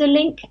send you the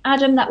link,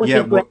 Adam, that would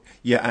be great.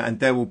 And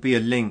there will be a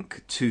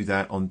link to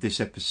that on this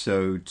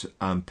episode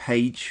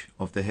page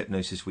of the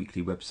Hypnosis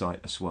Weekly website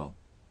as well.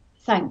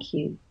 Thank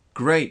you.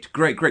 Great,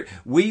 great, great.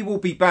 We will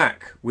be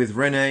back with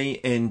Renee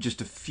in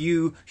just a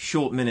few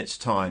short minutes'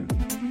 time.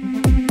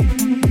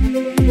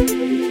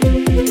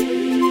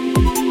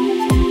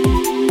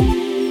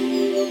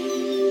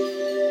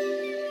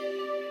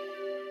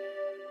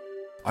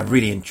 I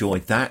really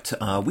enjoyed that.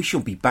 We shall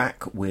be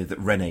back with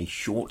Renee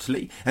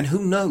shortly, and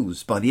who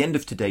knows, by the end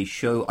of today's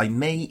show I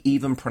may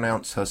even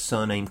pronounce her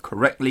surname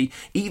correctly,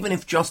 even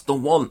if just the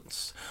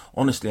once.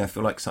 Honestly, I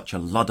feel like such a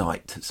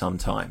Luddite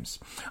sometimes.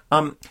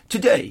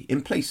 Today,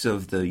 in place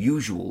of the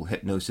usual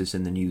hypnosis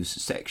in the news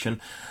section,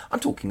 I'm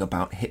talking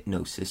about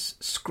hypnosis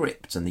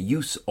scripts and the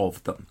use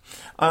of them.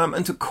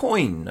 And to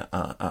coin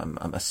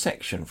a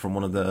section from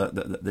one of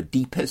the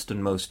deepest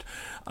and most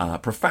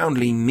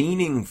profoundly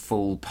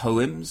meaningful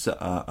poems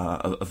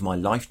of my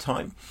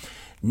lifetime,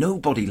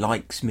 nobody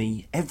likes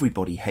me,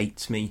 everybody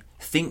hates me,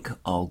 think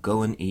I'll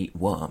go and eat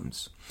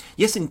worms.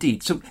 Yes,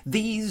 indeed. So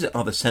these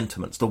are the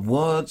sentiments, the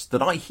words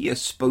that I hear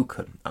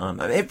spoken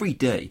every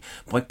day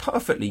by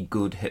perfectly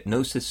good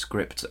hypnosis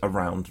scripts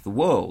around the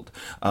world.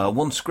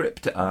 One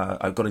script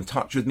got in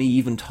touch with me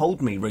even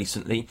told me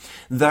recently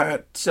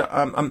that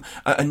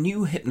a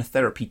new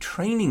hypnotherapy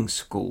training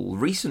school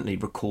recently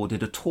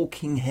recorded a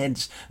Talking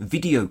Heads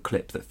video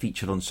clip that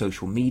featured on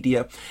social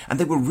media, and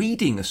they were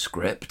reading a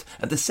script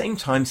at the same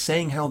time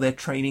saying how their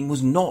training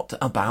was not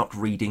about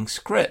reading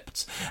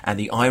scripts, and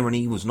the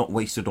irony was not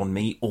wasted on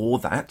me or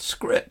that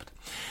script.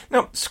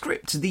 Now,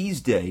 scripts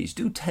these days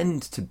do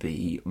tend to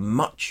be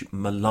much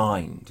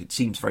maligned. It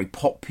seems very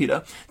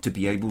popular to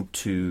be able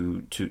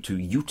to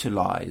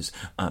utilise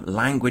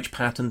language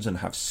patterns and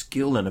have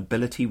skill and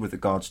ability with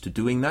regards to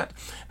doing that,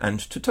 and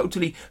to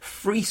totally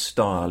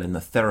freestyle in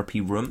the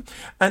therapy room.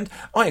 And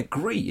I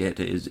agree it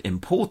is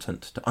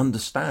important to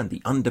understand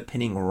the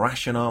underpinning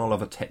rationale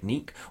of a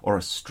technique or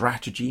a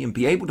strategy and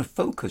be able to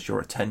focus your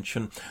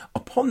attention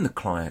upon the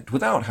client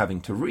without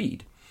having to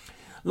read.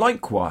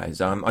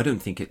 Likewise, I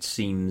don't think it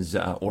seems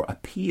or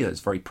appears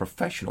very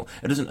professional.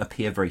 It doesn't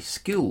appear very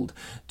skilled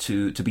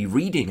to be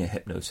reading a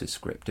hypnosis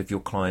script if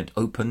your client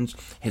opens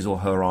his or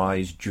her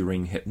eyes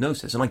during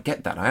hypnosis. And I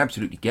get that. I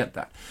absolutely get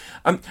that.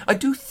 I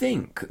do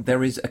think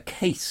there is a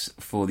case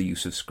for the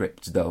use of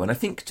scripts, though, and I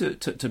think to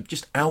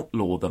just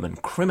outlaw them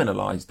and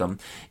criminalise them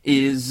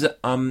is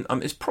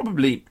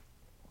probably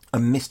a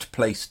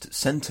misplaced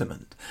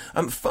sentiment.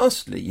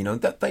 Firstly,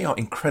 that they are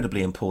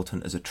incredibly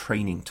important as a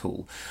training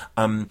tool.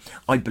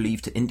 I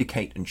believe to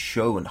indicate and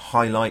show and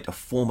highlight a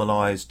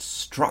formalised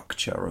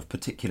structure of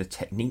particular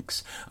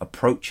techniques,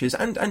 approaches,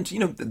 and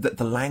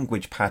the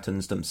language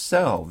patterns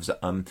themselves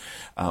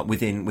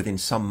within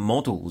some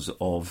models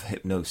of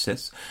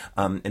hypnosis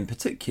in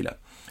particular.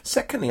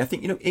 Secondly, I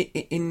think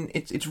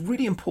it's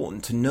really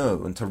important to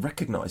know and to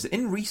recognise that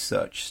in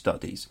research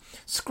studies,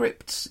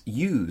 scripts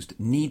used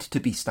need to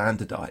be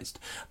standardised.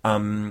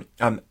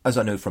 As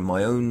I know from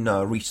my own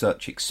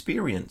research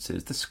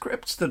experiences, the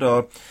scripts that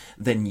are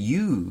then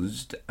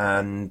used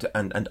and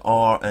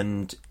are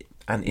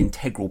an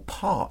integral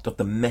part of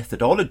the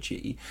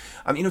methodology,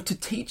 to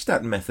teach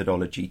that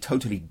methodology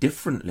totally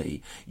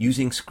differently,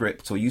 using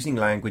scripts or using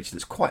language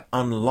that's quite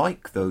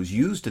unlike those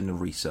used in the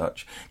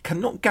research,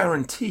 cannot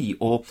guarantee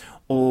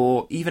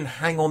or even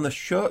hang on the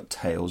shirt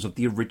tails of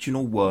the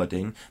original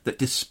wording that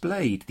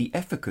displayed the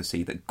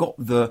efficacy, that got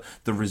the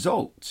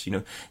results.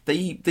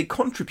 They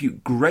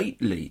contribute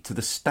greatly to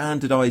the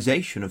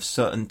standardization of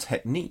certain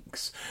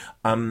techniques,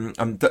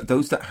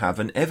 those that have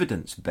an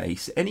evidence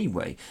base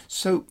anyway.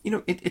 So,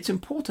 it's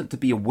important to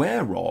be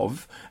aware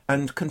of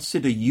and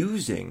consider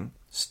using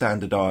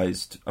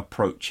standardized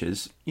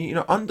approaches,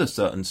 under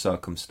certain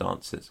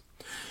circumstances.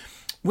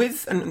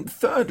 And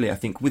thirdly, I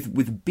think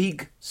with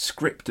big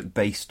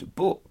script-based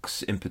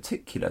books in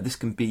particular, this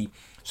can be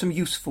some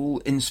useful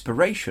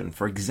inspiration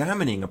for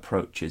examining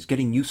approaches,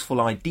 getting useful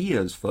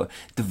ideas for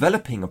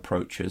developing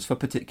approaches for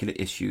particular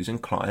issues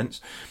and clients.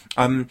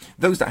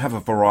 Those that have a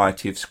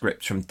variety of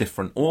scripts from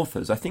different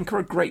authors, I think, are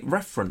a great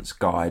reference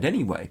guide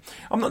anyway.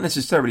 I'm not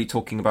necessarily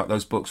talking about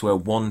those books where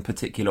one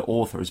particular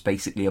author has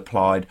basically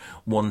applied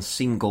one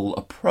single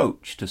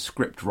approach to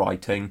script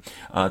writing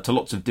to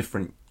lots of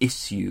different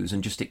issues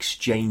and just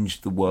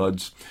exchanged the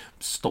words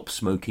stop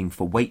smoking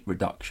for weight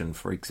reduction,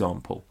 for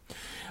example.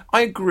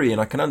 I agree, and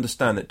I can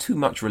understand that too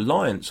much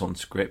reliance on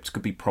scripts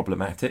could be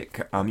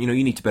problematic. You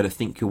need to better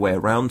think your way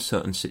around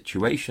certain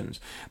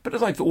situations. But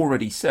as I've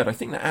already said, I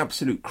think that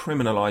absolute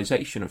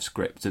criminalisation of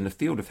scripts in the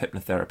field of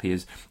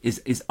hypnotherapy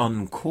is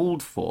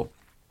uncalled for.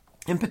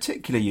 In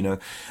particular,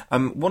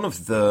 one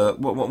of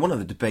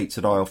the debates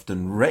that I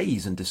often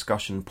raise and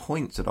discussion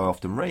points that I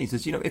often raise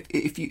is,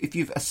 if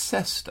you've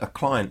assessed a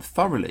client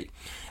thoroughly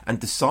and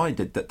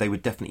decided that they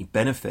would definitely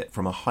benefit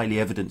from a highly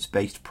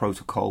evidence-based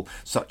protocol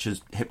such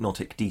as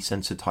hypnotic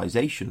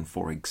desensitization,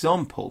 for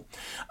example.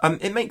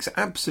 It makes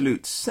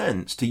absolute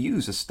sense to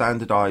use a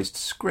standardized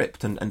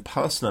script and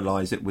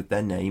personalize it with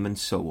their name and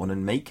so on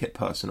and make it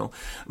personal.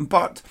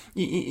 But,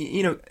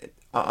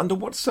 under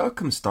what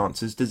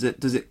circumstances does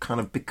it kind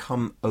of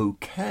become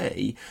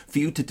okay for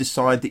you to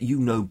decide that you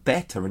know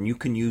better and you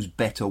can use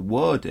better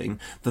wording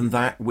than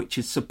that which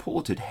is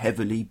supported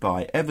heavily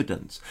by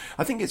evidence?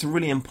 I think it's a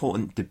really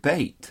important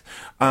debate,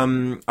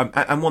 and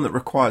one that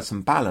requires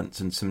some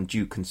balance and some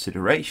due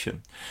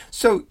consideration.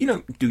 So,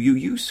 do you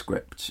use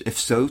scripts? If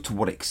so, to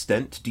what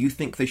extent? Do you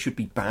think they should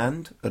be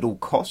banned at all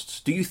costs?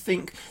 Do you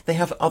think they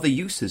have other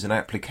uses and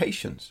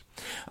applications?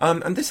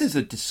 And this is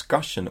a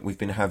discussion that we've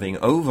been having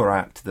over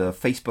at the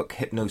Facebook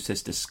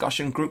Hypnosis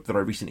discussion group that I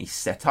recently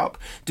set up.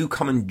 Do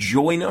come and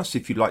join us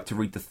if you'd like to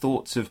read the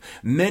thoughts of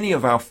many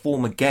of our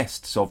former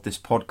guests of this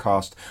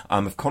podcast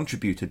have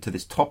contributed to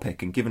this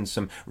topic and given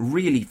some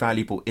really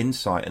valuable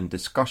insight and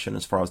discussion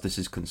as far as this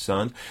is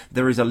concerned.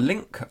 There is a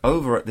link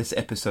over at this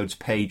episode's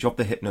page of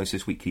the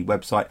Hypnosis Weekly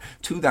website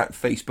to that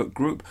Facebook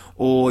group,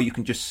 or you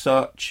can just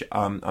search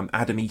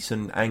Adam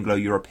Eason,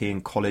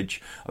 Anglo-European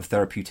College of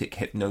Therapeutic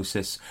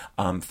Hypnosis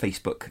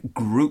Facebook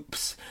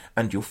groups,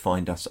 and you'll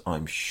find us,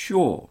 I'm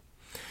sure.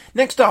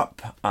 Next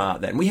up,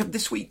 then, we have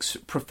this week's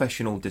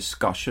professional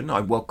discussion. I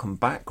welcome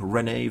back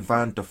Renee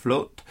van der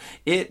Vlot.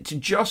 It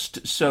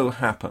just so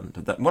happened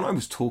that when I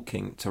was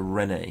talking to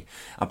Renee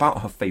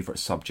about her favourite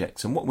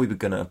subjects and what we were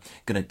gonna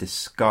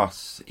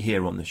discuss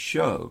here on the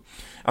show,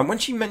 and when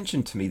she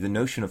mentioned to me the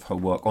notion of her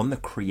work on the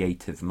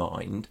creative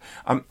mind,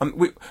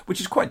 which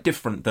is quite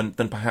different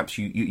than perhaps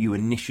you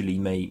initially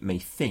may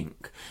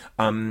think.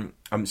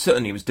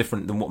 Certainly it was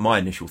different than what my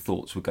initial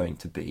thoughts were going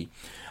to be.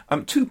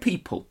 Two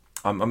people,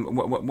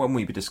 when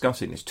we were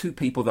discussing this, two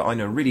people that I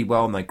know really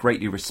well and I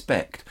greatly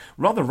respect,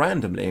 rather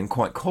randomly and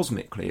quite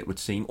cosmically it would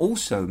seem,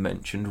 also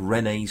mentioned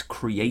Renee's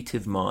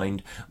creative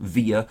mind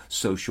via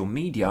social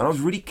media, and I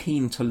was really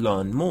keen to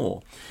learn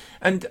more.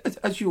 And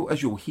as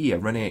you'll hear,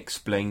 Renee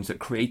explains that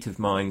creative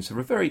minds are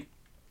a very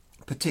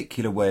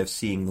particular way of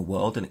seeing the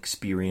world and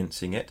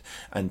experiencing it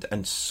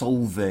and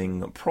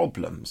solving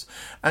problems.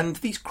 And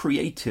these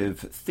creative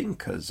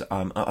thinkers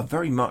are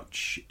very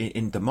much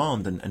in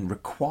demand and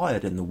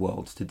required in the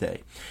world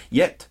today.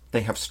 Yet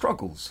they have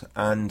struggles,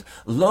 and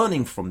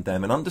learning from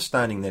them and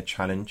understanding their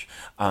challenge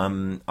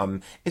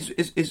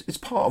is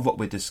part of what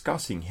we're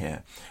discussing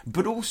here.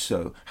 But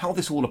also how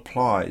this all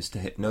applies to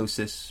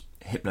hypnosis,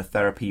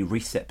 hypnotherapy,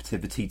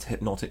 receptivity to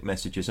hypnotic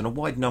messages, and a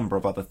wide number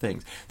of other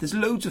things. There's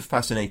loads of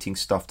fascinating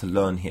stuff to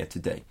learn here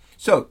today.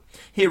 So,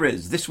 here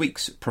is this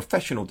week's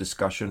professional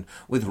discussion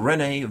with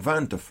Renee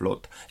van der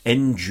Vlot.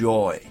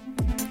 Enjoy!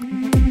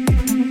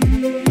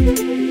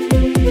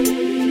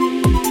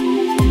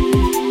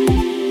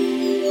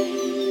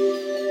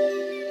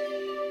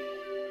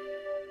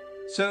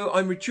 So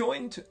I'm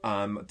rejoined,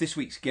 this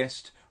week's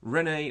guest,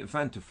 Renee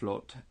van der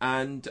Vlot,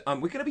 and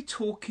we're going to be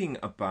talking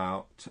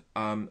about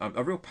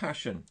a real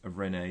passion of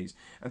Renee's,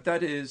 and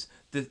that is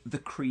the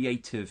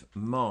creative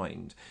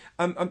mind.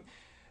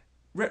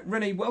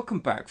 Renee, welcome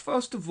back.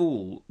 First of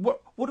all,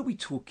 what are we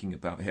talking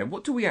about here?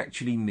 What do we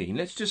actually mean?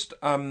 Let's just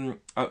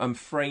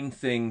frame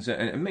things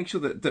and make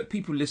sure that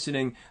people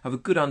listening have a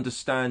good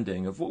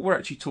understanding of what we're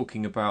actually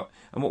talking about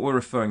and what we're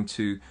referring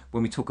to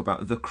when we talk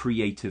about the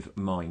creative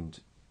mind.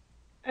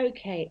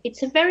 Okay,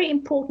 it's a very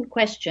important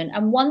question,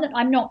 and one that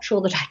I'm not sure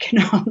that I can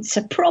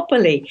answer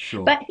properly.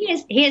 Sure. But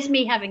here's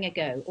me having a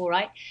go, all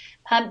right?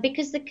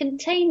 Because the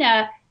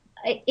container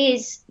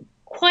is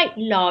quite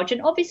large,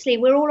 and obviously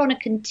we're all on a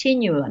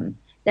continuum.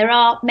 There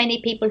are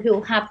many people who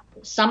will have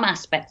some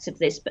aspects of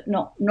this, but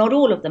not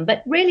all of them.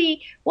 But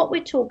really, what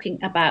we're talking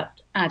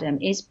about,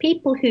 Adam, is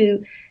people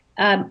who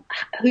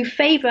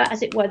favour,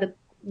 as it were, the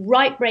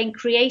right brain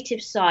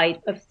creative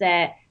side of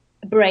their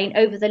brain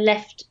over the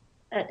left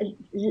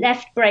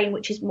brain,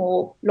 which is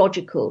more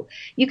logical.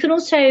 You can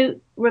also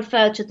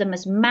refer to them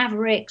as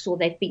mavericks, or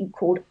they've been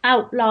called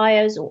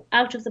outliers or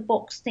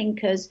out-of-the-box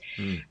thinkers.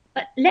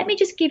 But let me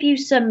just give you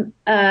some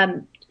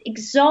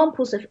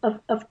examples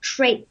of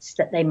traits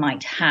that they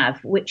might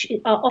have, which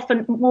are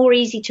often more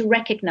easy to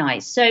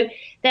recognize. So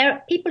there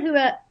are people who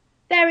are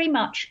very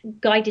much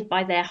guided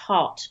by their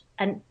heart,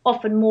 and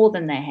often more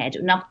than their head,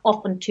 and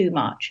often too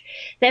much.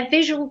 They're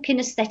visual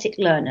kinesthetic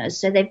learners,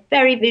 so they're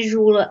very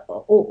visual,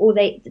 or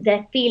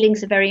their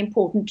feelings are very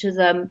important to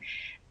them.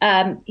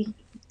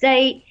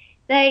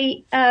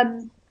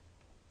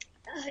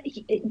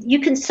 You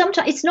can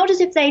sometimes, it's not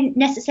as if they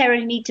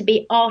necessarily need to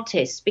be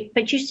artists,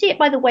 but you see it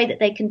by the way that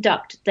they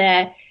conduct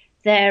their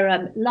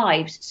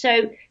lives.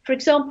 So, for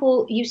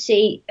example, you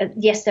see,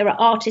 yes, there are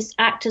artists,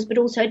 actors, but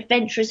also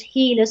adventurers,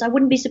 healers. I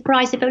wouldn't be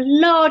surprised if a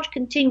large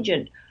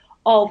contingent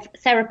of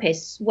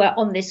therapists were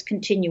on this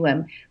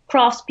continuum,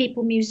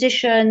 craftspeople,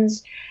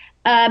 musicians.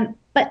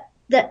 But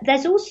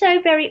there's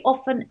also very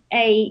often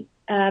a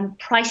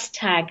price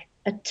tag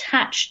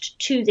attached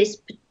to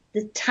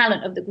the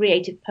talent of the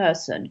creative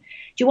person. Do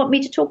you want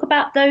me to talk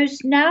about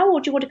those now,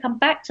 or do you want to come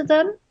back to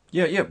them?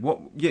 Yeah, yeah. What?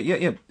 Yeah, yeah,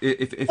 yeah.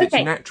 If it's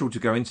natural to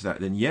go into that,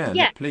 then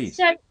Yeah. please.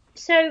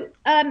 So,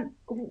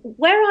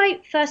 where I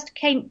first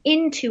came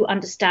into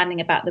understanding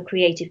about the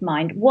creative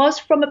mind was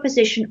from a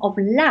position of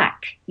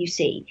lack, you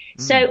see.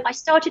 So I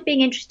started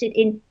being interested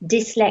in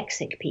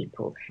dyslexic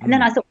people. And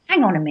then I thought,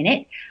 hang on a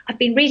minute, I've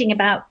been reading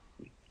about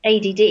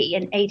ADD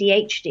and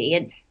ADHD,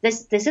 and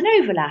there's an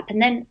overlap.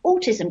 And then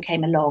autism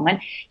came along,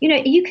 and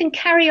you can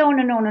carry on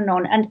and on and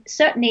on. And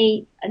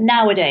certainly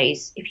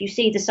nowadays, if you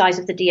see the size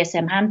of the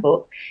DSM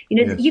handbook,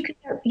 Yes.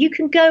 you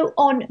can go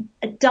on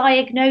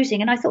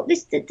diagnosing. And I thought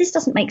this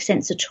doesn't make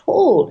sense at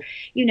all,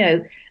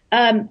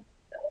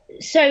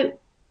 So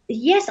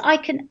yes,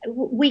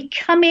 we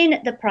come in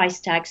at the price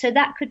tag. So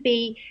that could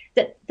be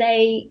that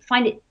they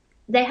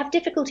have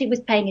difficulty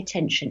with paying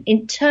attention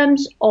in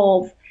terms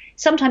of.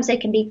 Sometimes they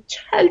can be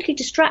totally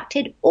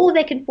distracted, or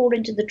they can fall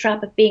into the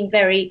trap of being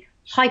very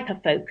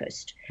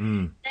hyper-focused.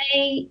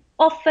 They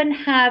often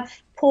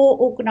have poor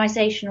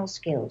organizational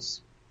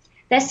skills.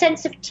 Their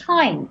sense of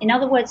time, in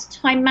other words,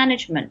 time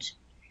management,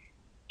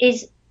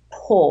 is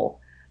poor.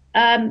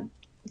 They'll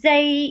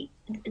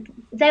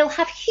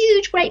have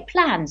huge, great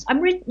plans.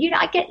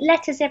 I get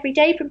letters every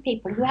day from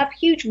people who have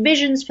huge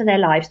visions for their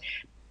lives,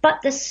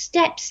 but the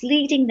steps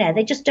leading there,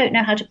 they just don't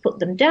know how to put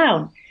them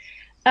down.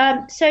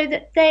 So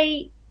that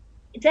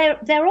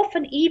they're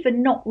often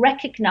even not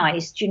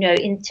recognized,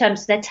 in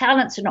terms of their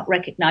talents are not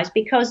recognized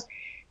because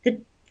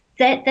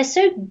they're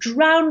so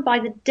drowned by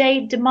the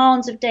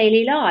demands of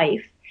daily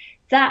life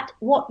that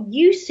what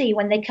you see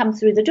when they come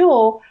through the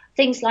door,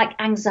 things like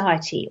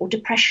anxiety or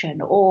depression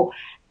or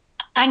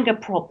anger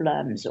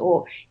problems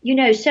or,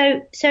 so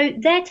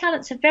their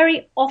talents are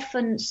very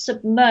often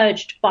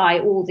submerged by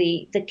all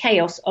the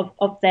chaos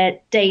of their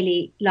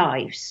daily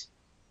lives.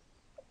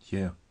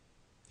 Yeah.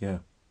 Yeah.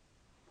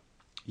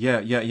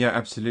 Yeah,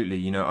 absolutely.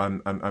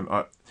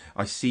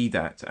 I see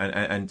that,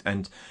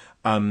 and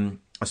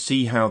I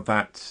see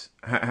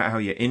how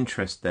your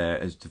interest there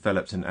has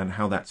developed, and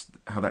how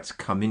that's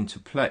come into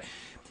play.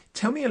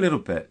 Tell me a little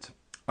bit.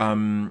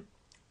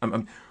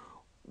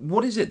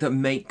 What is it that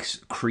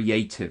makes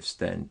creatives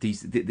then?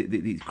 These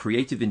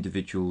creative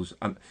individuals.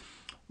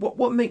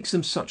 What makes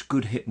them such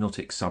good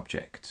hypnotic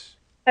subjects?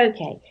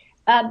 Okay.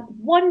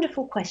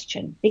 Wonderful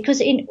question,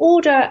 because in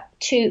order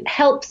to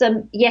help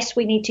them, yes,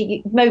 we need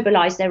to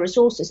mobilize their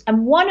resources.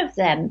 And one of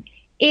them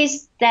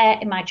is their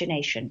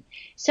imagination.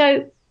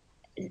 So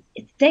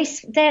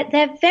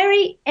they're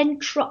very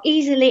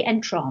easily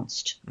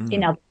entranced,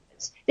 in other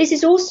words. This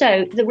is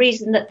also the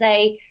reason that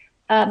they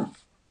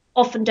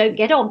often don't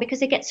get on,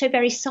 because they get so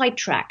very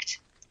sidetracked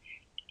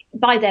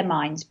by their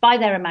minds, by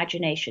their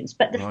imaginations.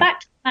 But the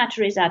fact of the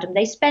matter is, Adam,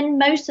 they spend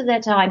most of their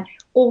time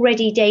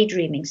already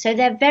daydreaming. So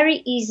they're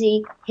very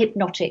easy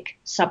hypnotic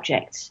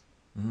subjects.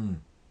 And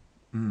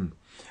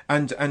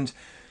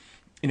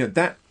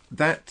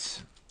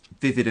that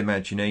vivid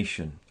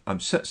imagination,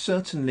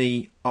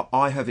 certainly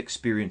I have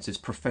experienced this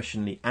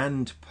professionally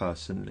and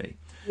personally.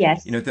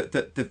 Yes.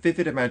 The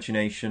vivid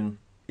imagination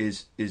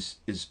is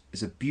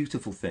a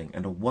beautiful thing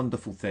and a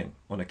wonderful thing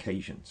on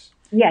occasions.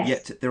 Yes.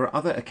 Yet there are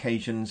other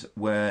occasions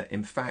where,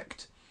 in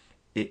fact,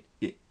 it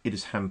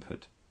is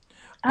hampered.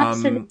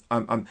 Absolutely.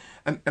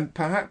 And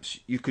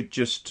perhaps you could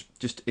just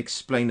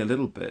explain a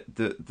little bit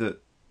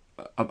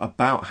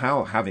about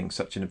how having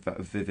such a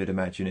vivid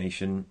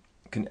imagination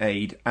can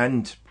aid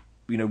and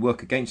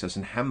work against us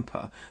and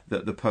hamper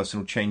the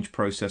personal change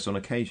process on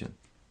occasion.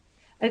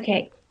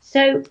 Okay,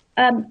 so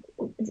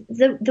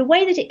the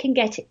way that it can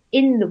get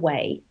in the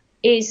way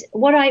is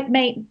what I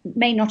may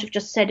not have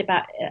just said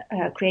about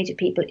creative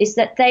people, is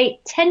that they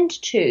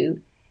tend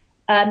to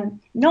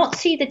not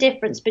see the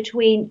difference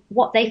between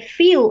what they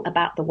feel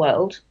about the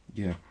world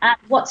and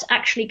what's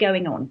actually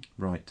going on.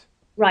 Right.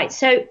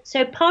 So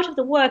part of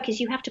the work is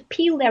you have to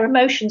peel their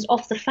emotions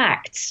off the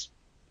facts,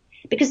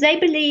 because they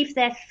believe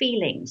their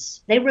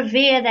feelings. They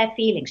revere their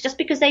feelings. Just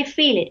because they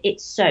feel it,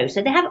 it's so.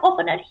 So they have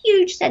often a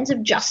huge sense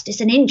of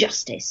justice and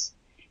injustice.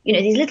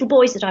 These little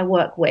boys that I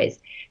work with,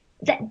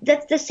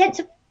 the sense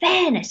of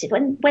fairness.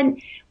 When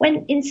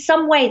in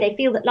some way they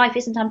feel that life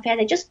isn't unfair,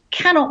 they just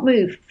cannot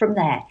move from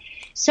there.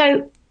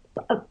 So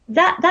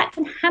that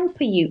can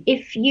hamper you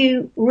if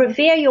you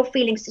revere your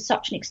feelings to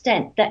such an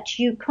extent that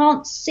you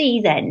can't see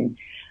then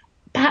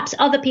perhaps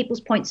other people's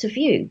points of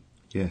view.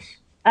 Yes.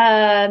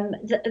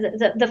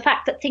 The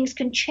fact that things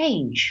can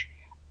change.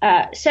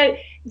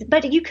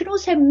 But you can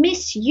also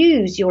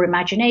misuse your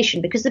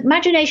imagination, because the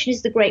imagination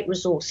is the great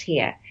resource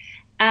here.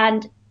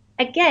 And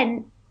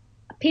again,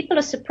 people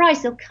are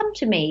surprised. They'll come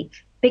to me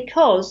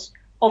because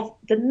of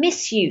the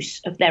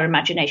misuse of their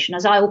imagination,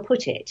 as I will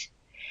put it.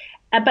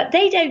 But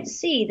they don't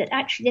see that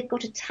actually they've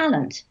got a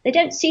talent. They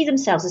don't see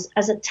themselves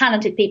as a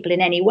talented people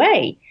in any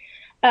way.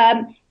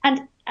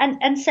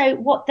 And so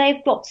what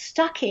they've got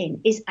stuck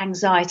in is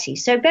anxiety.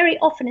 So very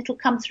often it'll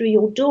come through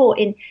your door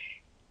in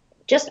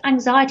just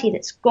anxiety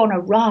that's gone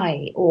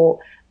awry, or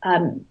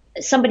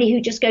somebody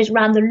who just goes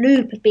around the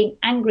loop of being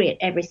angry at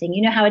everything.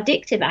 You know how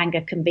addictive anger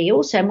can be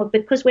also. And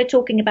because we're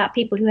talking about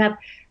people who have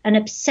an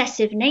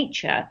obsessive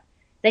nature,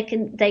 they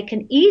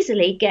can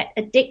easily get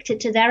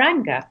addicted to their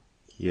anger.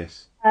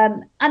 Yes.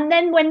 And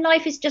then when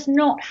life is just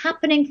not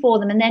happening for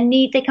them and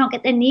they can't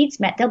get their needs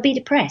met, they'll be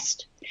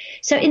depressed.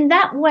 So in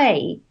that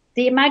way,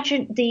 the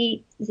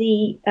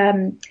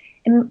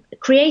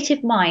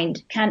creative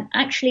mind can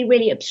actually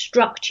really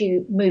obstruct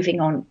you moving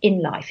on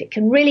in life. It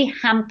can really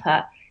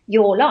hamper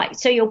your life.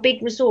 So your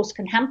big resource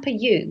can hamper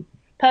you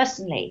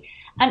personally.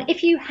 And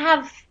if you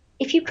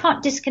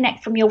can't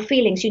disconnect from your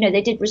feelings,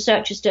 they did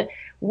research as to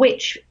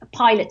which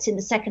pilots in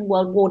the Second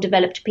World War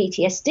developed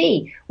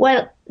PTSD.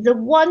 Well, the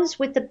ones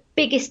with the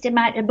biggest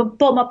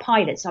bomber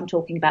pilots I'm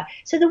talking about.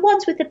 So the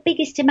ones with the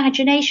biggest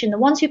imagination, the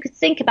ones who could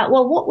think about,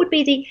 well, what would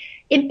be the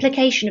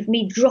implication of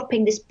me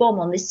dropping this bomb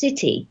on this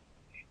city?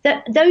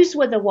 Those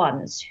were the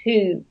ones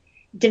who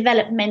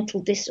developed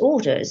mental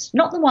disorders,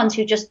 not the ones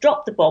who just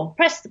dropped the bomb,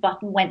 pressed the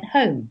button, went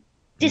home.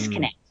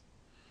 Disconnect.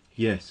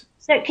 Yes.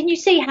 So can you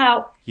see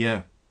how...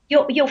 Yeah.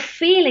 Your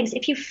feelings,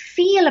 if you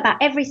feel about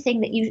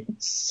everything that you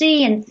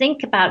see and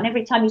think about, and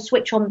every time you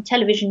switch on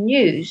television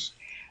news,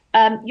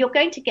 you're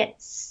going to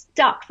get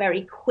stuck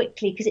very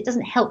quickly because it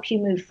doesn't help you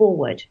move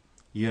forward.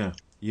 Yeah,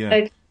 yeah.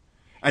 Okay.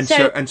 And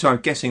so I'm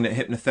guessing that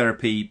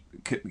hypnotherapy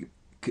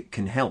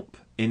can help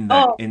in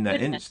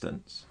that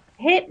instance.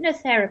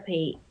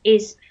 Hypnotherapy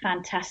is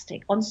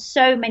fantastic on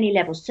so many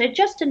levels. So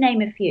just to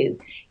name a few,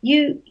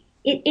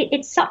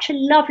 it's such a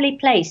lovely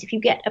place if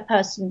you get a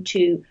person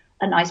to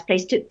a nice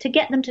place to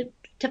get them to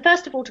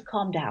first of all to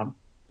calm down,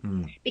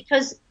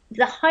 because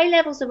the high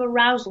levels of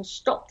arousal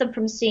stop them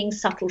from seeing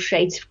subtle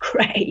shades of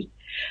grey.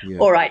 Yeah.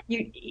 All right,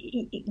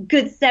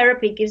 good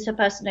therapy gives a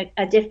person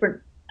a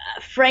different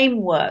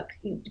framework,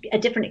 a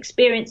different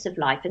experience of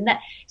life, and that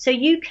so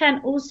you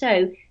can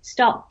also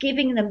start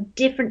giving them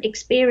different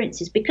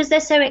experiences because they're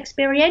so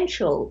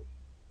experiential.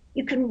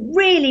 You can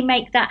really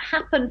make that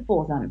happen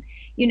for them.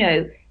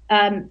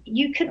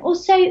 You can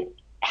also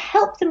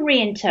help them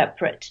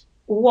reinterpret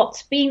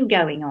what's been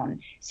going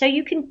on. So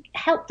you can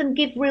help them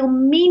give real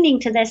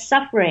meaning to their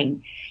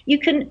suffering. You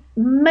can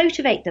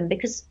motivate them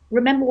because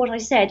remember what I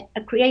said,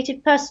 a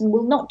creative person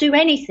will not do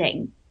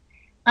anything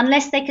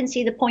unless they can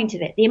see the point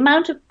of it. The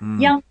amount of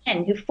young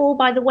men who fall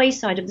by the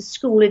wayside of the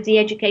school, of the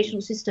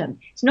educational system,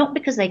 it's not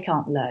because they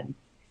can't learn.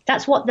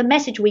 That's what the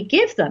message we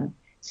give them,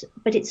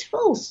 but it's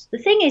false. The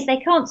thing is they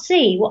can't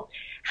see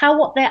how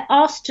what they're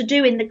asked to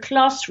do in the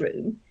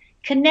classroom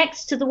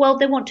connects to the world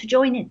they want to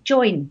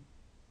join.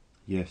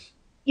 Yes.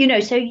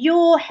 So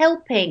you're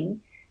helping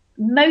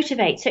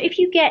motivate. So if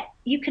you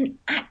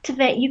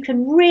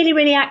can really,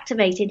 really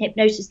activate in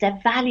hypnosis their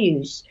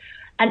values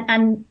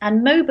and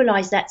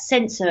mobilize that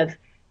sense of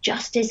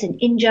justice and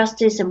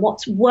injustice and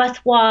what's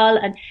worthwhile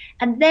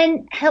and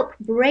then help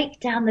break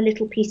down the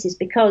little pieces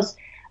because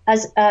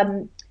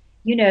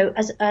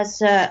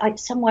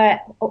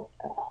somewhere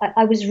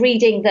I was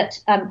reading that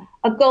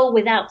a goal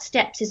without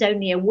steps is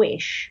only a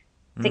wish.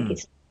 I think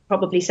it's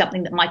probably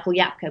something that Michael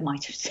Yapko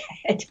might have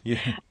said.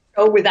 Yeah.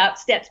 Or without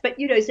steps, but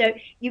so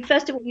you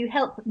first of all you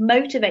help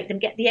motivate them,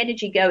 get the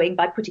energy going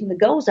by putting the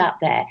goals out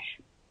there,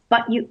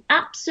 but you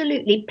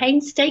absolutely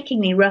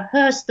painstakingly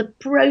rehearse the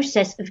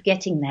process of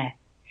getting there,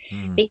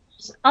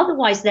 because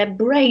otherwise their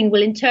brain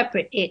will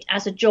interpret it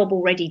as a job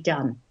already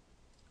done.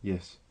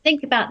 Yes.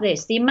 Think about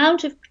this: the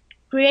amount of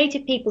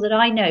creative people that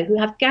I know who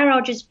have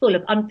garages full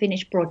of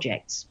unfinished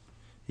projects.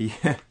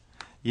 Yeah,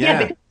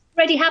 because it's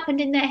already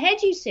happened in their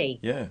head. You see.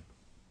 Yeah.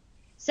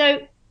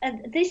 So.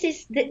 And this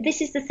is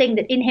the thing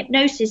that in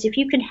hypnosis, if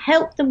you can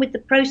help them with the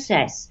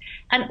process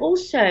and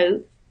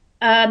also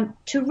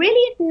to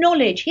really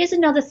acknowledge, here's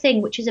another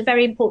thing which is a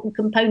very important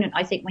component,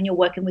 I think, when you're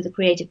working with a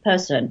creative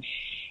person.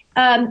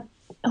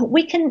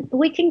 We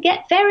can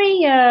get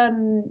very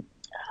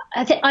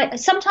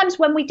sometimes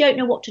when we don't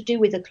know what to do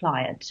with a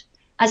client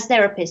as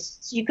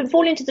therapists, you can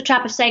fall into the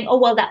trap of saying, oh,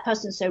 well, that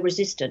person's so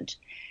resistant.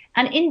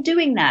 And in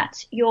doing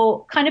that,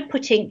 you're kind of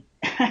putting,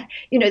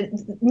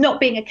 not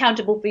being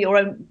accountable for your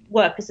own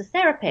work as a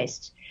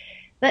therapist.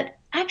 But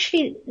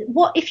actually,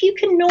 if you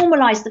can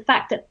normalize the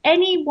fact that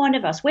any one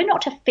of us, we're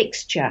not a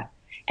fixture.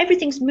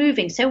 Everything's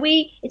moving. So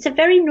it's a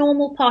very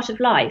normal part of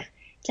life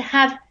to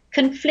have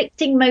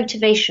conflicting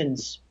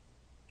motivations.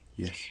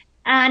 Yes.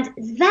 And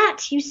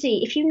that, you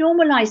see, if you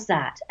normalize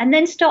that and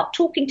then start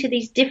talking to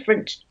these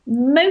different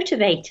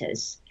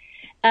motivators.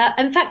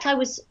 In fact, I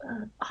was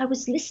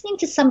listening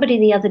to somebody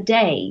the other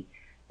day,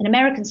 an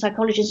American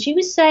psychologist. She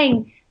was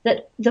saying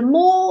that the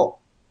more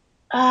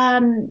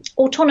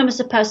autonomous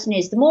a person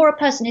is, the more a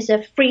person is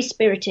a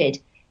free-spirited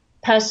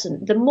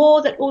person, the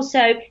more that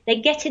also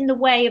they get in the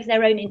way of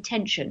their own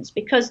intentions,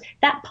 because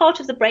that part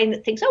of the brain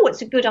that thinks, oh,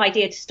 it's a good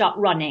idea to start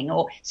running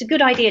or it's a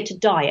good idea to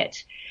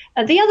diet,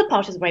 the other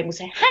part of the brain will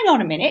say, hang on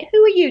a minute,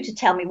 who are you to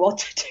tell me what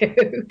to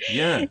do?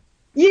 Yeah.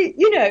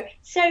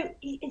 So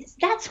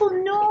that's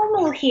all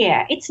normal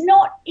here.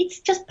 It's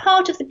just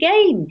part of the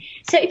game.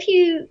 So if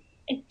you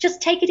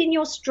just take it in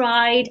your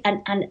stride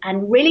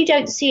and really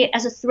don't see it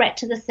as a threat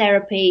to the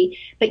therapy,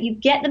 but you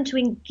get them to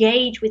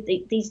engage with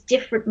these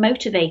different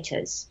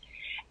motivators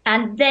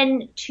and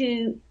then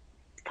to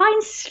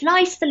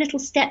slice the little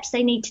steps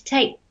they need to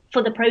take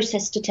for the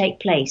process to take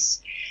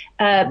place.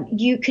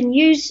 You can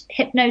use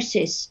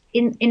hypnosis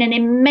in an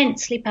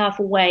immensely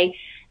powerful way,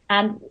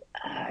 and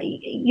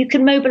you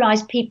can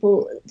mobilize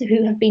people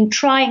who have been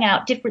trying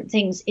out different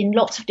things in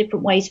lots of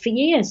different ways for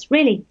years.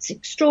 Really, it's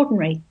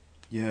extraordinary.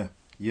 Yeah,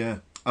 yeah.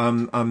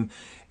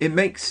 It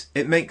makes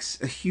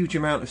a huge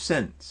amount of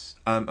sense.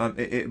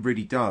 It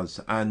really does,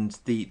 and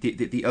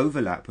the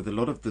overlap with a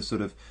lot of the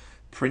sort of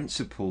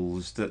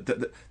principles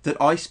that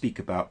I speak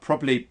about,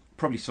 probably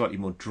slightly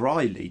more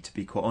dryly, to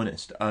be quite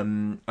honest.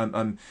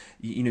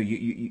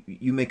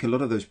 You make a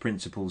lot of those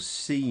principles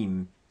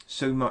seem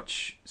so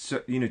much,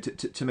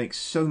 to make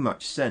so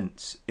much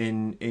sense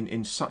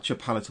in such a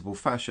palatable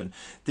fashion.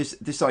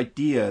 This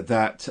idea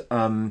that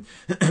that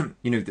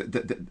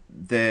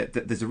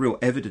there's a real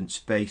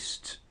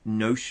evidence-based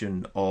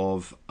notion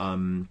of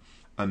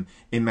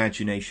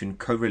imagination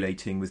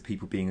correlating with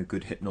people being a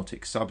good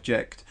hypnotic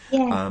subject.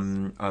 Yes.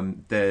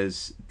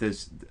 There's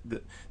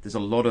a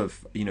lot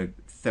of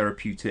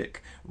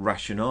therapeutic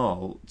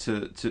rationale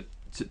to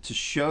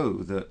show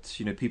that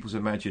people's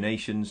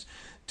imaginations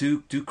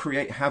do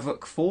create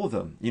havoc for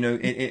them.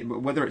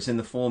 Whether it's in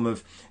the form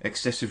of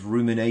excessive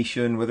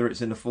rumination, whether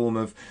it's in the form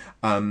of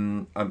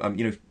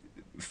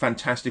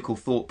fantastical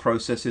thought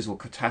processes or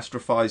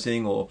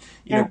catastrophizing, or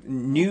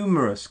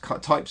numerous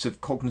types of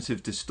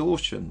cognitive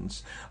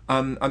distortions.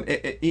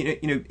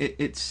 It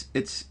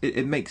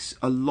makes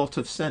a lot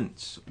of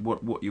sense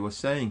what you were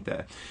saying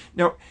there.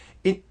 Now,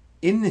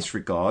 in this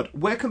regard,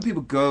 where can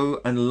people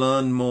go and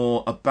learn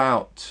more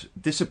about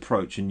this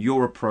approach and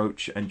your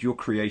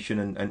creation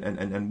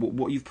and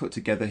what you've put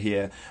together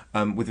here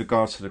with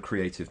regards to the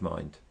creative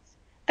mind?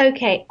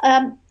 Okay.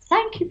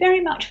 Thank you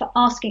very much for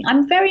asking.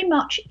 I'm very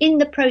much in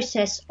the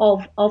process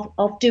of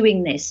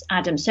doing this,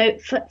 Adam. So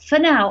for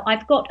now,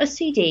 I've got a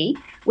CD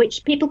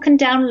which people can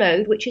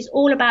download, which is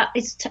all about,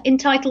 it's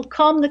entitled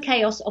Calm the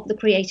Chaos of the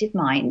Creative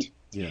Mind.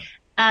 Yeah.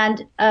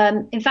 And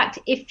in fact,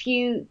 if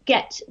you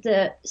get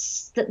the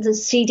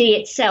CD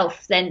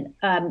itself, then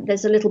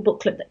there's a little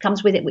booklet that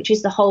comes with it, which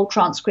is the whole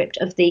transcript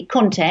of the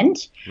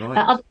content. Right.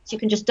 Otherwise, you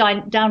can just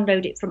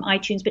download it from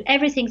iTunes, but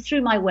everything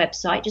through my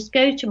website. Just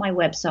go to my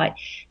website.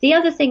 The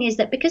other thing is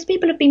that because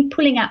people have been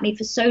pulling at me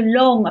for so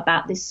long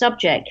about this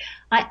subject,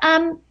 I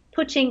am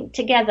putting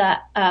together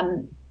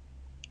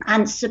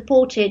and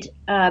supported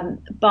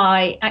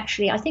by,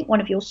 actually, I think one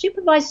of your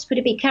supervisors, could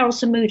it be Carol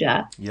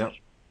Samuda? Yeah.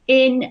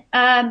 In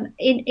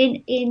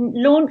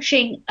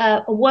launching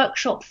a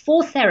workshop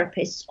for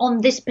therapists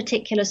on this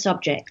particular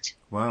subject.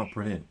 Wow,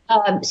 brilliant.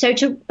 But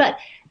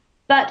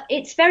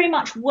it's very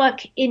much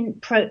work in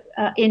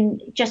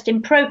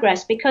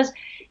progress, because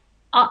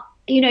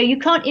you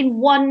can't in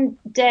one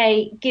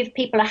day give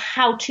people a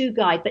how-to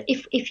guide. But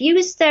if you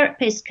as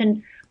therapists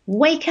can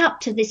wake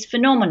up to this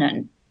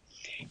phenomenon,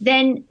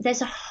 then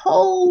there's a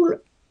whole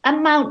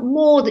amount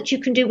more that you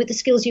can do with the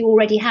skills you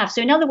already have.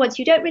 So in other words,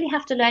 you don't really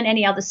have to learn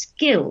any other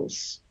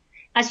skills.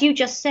 As you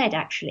just said,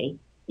 actually,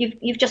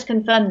 you've just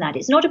confirmed that.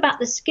 It's not about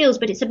the skills,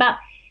 but it's about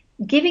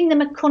giving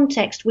them a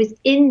context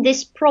within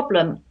this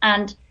problem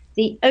and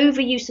the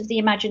overuse of the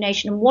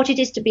imagination and what it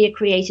is to be a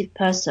creative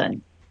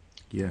person.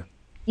 Yeah.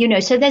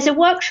 So there's a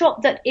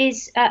workshop that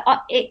is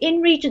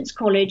in Regent's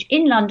College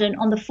in London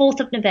on the 4th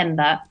of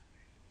November.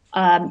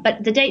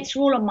 But the dates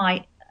are all on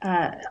my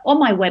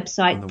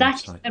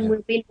website. And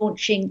we'll be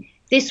launching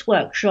this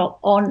workshop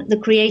on the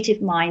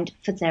creative mind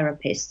for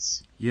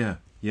therapists. Yeah,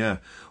 yeah.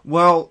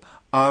 Well,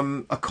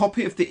 a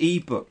copy of the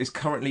ebook is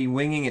currently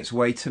winging its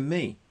way to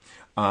me,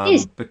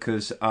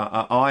 because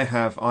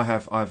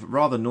I've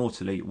rather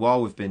naughtily,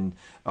 while we've been,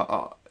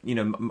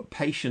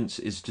 patience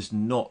is just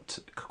not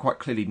quite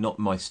clearly not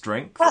my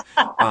strength,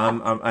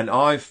 and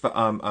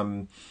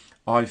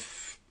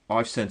I've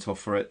sent off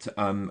for it.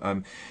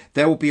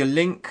 There will be a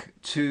link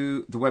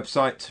to the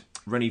website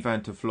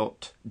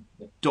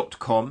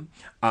renévandervlot.com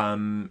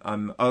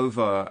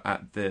over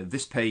at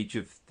this page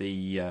of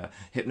the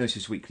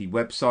Hypnosis Weekly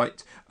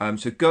website.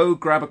 So go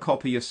grab a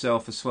copy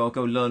yourself as well.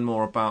 Go learn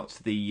more about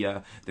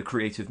the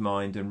creative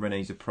mind and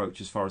René's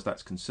approach as far as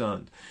that's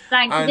concerned.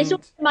 Thank you. This is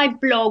also my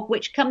blog,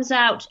 which comes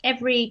out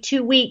every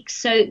 2 weeks.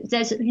 So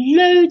there's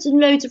loads and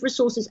loads of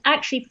resources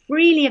actually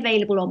freely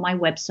available on my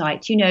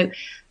website.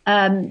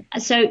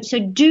 So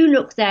do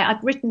look there.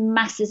 I've written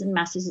masses and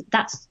masses.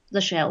 That's the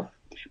shelf.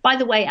 By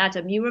the way,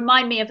 Adam, you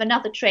remind me of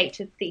another trait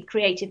of the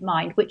creative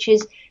mind, which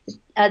is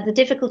the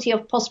difficulty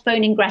of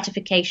postponing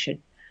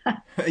gratification.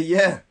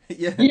 Yeah.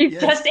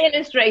 You've just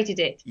illustrated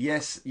it.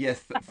 Yes.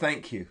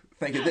 Thank you.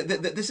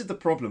 This is the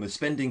problem of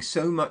spending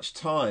so much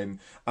time.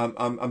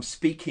 I'm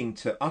speaking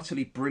to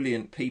utterly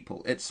brilliant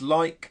people. It's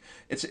like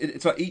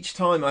each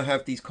time I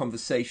have these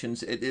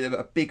conversations,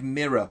 a big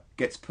mirror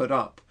gets put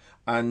up,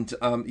 and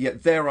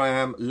yet there I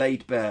am,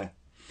 laid bare.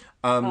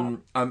 But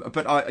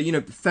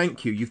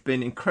thank you. You've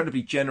been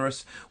incredibly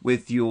generous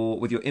with your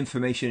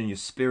information and your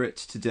spirit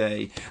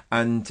today,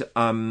 and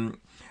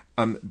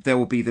there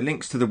will be the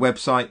links to the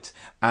website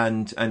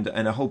and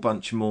a whole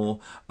bunch more.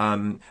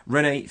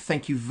 René,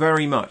 thank you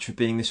very much for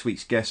being this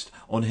week's guest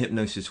on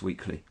Hypnosis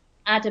Weekly.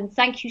 Adam,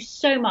 thank you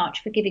so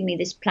much for giving me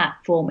this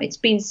platform. It's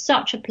been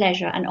such a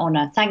pleasure and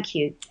honour. Thank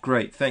you.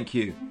 Great, thank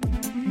you.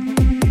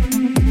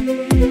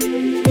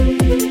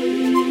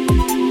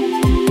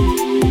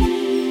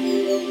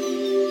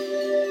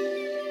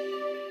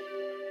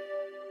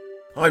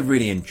 I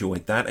really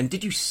enjoyed that. And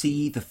did you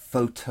see the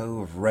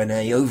photo of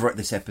Renee over at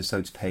this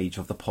episode's page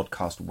of the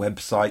podcast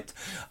website,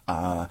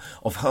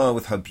 of her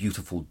with her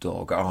beautiful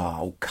dog?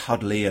 All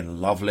cuddly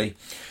and lovely.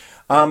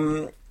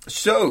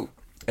 So,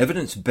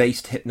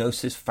 evidence-based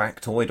hypnosis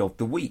factoid of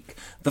the week.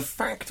 The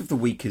fact of the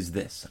week is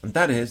this, and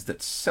that is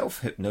that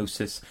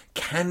self-hypnosis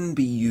can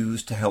be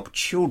used to help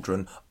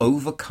children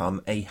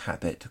overcome a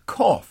habit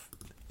cough.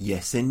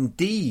 Yes,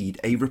 indeed.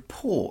 A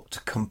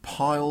report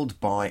compiled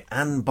by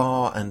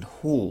Anbar and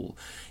Hall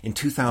in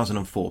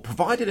 2004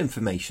 provided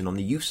information on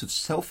the use of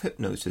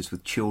self-hypnosis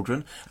with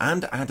children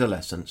and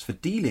adolescents for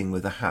dealing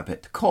with a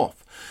habit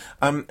cough.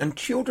 And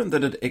children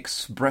that had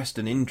expressed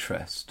an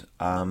interest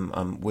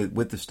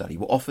with the study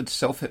were offered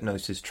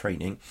self-hypnosis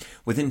training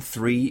within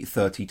 30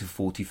 to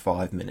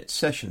 45 minute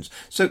sessions.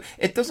 So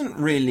it doesn't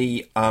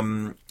really,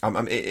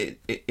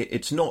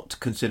 it's not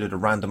considered a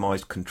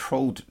randomized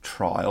controlled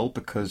trial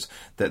because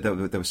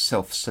there was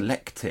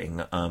self-selecting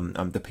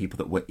the people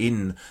that were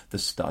in the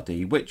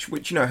study, which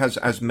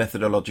has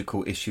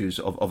methodological issues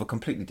of a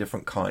completely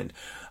different kind.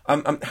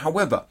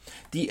 However,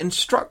 the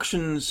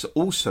instructions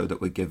also that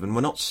were given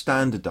were not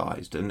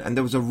standardized, and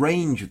there was a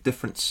range of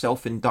different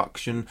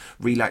self-induction,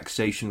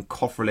 relaxation,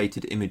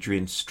 cough-related imagery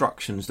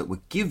instructions that were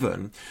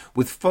given,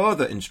 with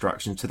further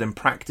instructions to then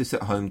practice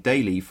at home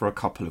daily for a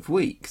couple of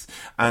weeks.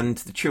 And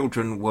the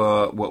children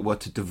were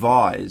to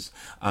devise,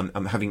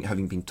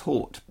 having been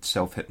taught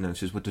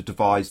self-hypnosis, were to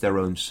devise their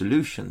own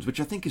solutions,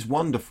 which I think is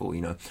wonderful.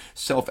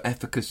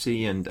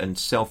 Self-efficacy and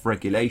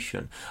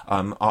self-regulation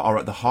are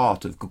at the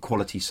heart of good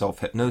quality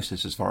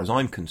self-hypnosis as far as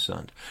I'm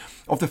concerned.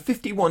 Of the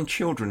 51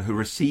 children who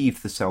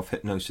received the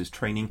self-hypnosis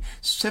training,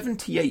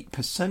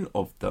 78%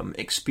 of them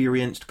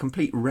experienced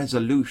complete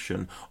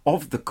resolution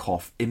of the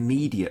cough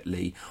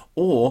immediately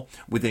or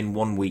within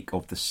 1 week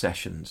of the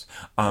sessions,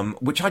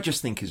 which I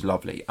just think is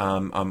lovely.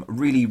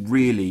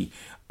 Really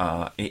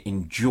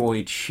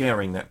enjoyed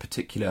sharing that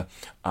particular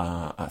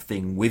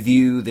thing with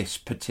you this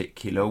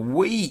particular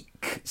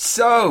week.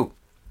 So,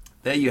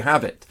 there you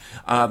have it.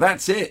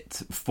 That's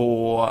it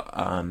for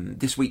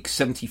this week's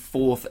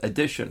 74th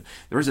edition.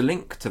 There is a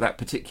link to that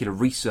particular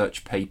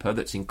research paper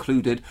that's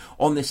included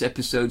on this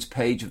episode's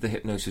page of the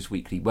Hypnosis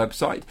Weekly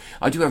website.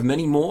 I do have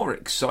many more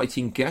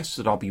exciting guests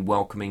that I'll be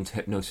welcoming to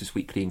Hypnosis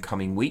Weekly in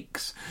coming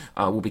weeks.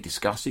 We'll be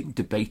discussing,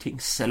 debating,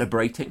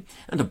 celebrating,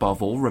 and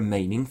above all,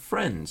 remaining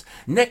friends.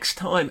 Next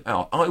time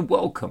out, I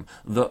welcome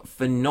the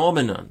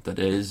phenomenon that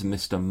is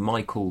Mr.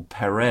 Michael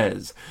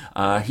Perez.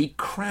 He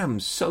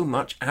crams so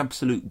much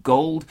absolute gold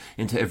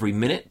into every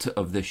minute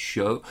of this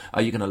show.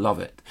 You're going to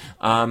love it.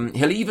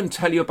 He'll even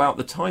tell you about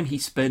the time he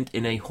spent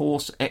in a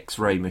horse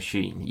x-ray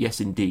machine. Yes,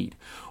 indeed.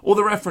 All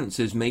the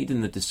references made in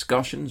the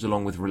discussions,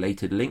 along with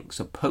related links,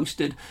 are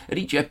posted at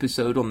each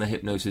episode on the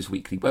Hypnosis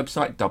Weekly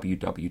website,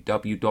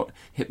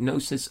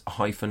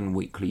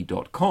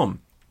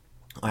 www.hypnosis-weekly.com.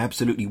 I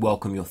absolutely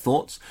welcome your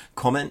thoughts,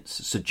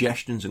 comments,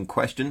 suggestions and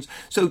questions,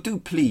 so do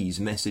please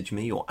message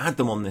me or add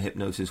them on the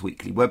Hypnosis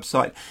Weekly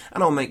website,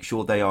 and I'll make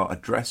sure they are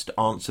addressed,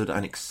 answered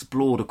and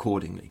explored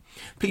accordingly.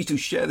 Please do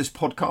share this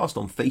podcast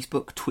on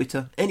Facebook,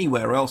 Twitter,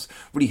 anywhere else.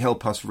 Really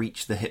help us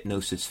reach the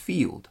hypnosis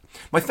field.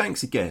 My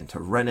thanks again to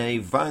Renee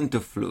van der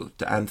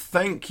Vloot, and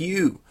thank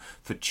you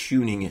for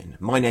tuning in.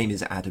 My name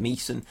is Adam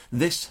Eason.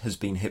 This has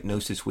been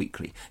Hypnosis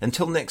Weekly.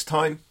 Until next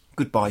time,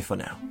 goodbye for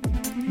now.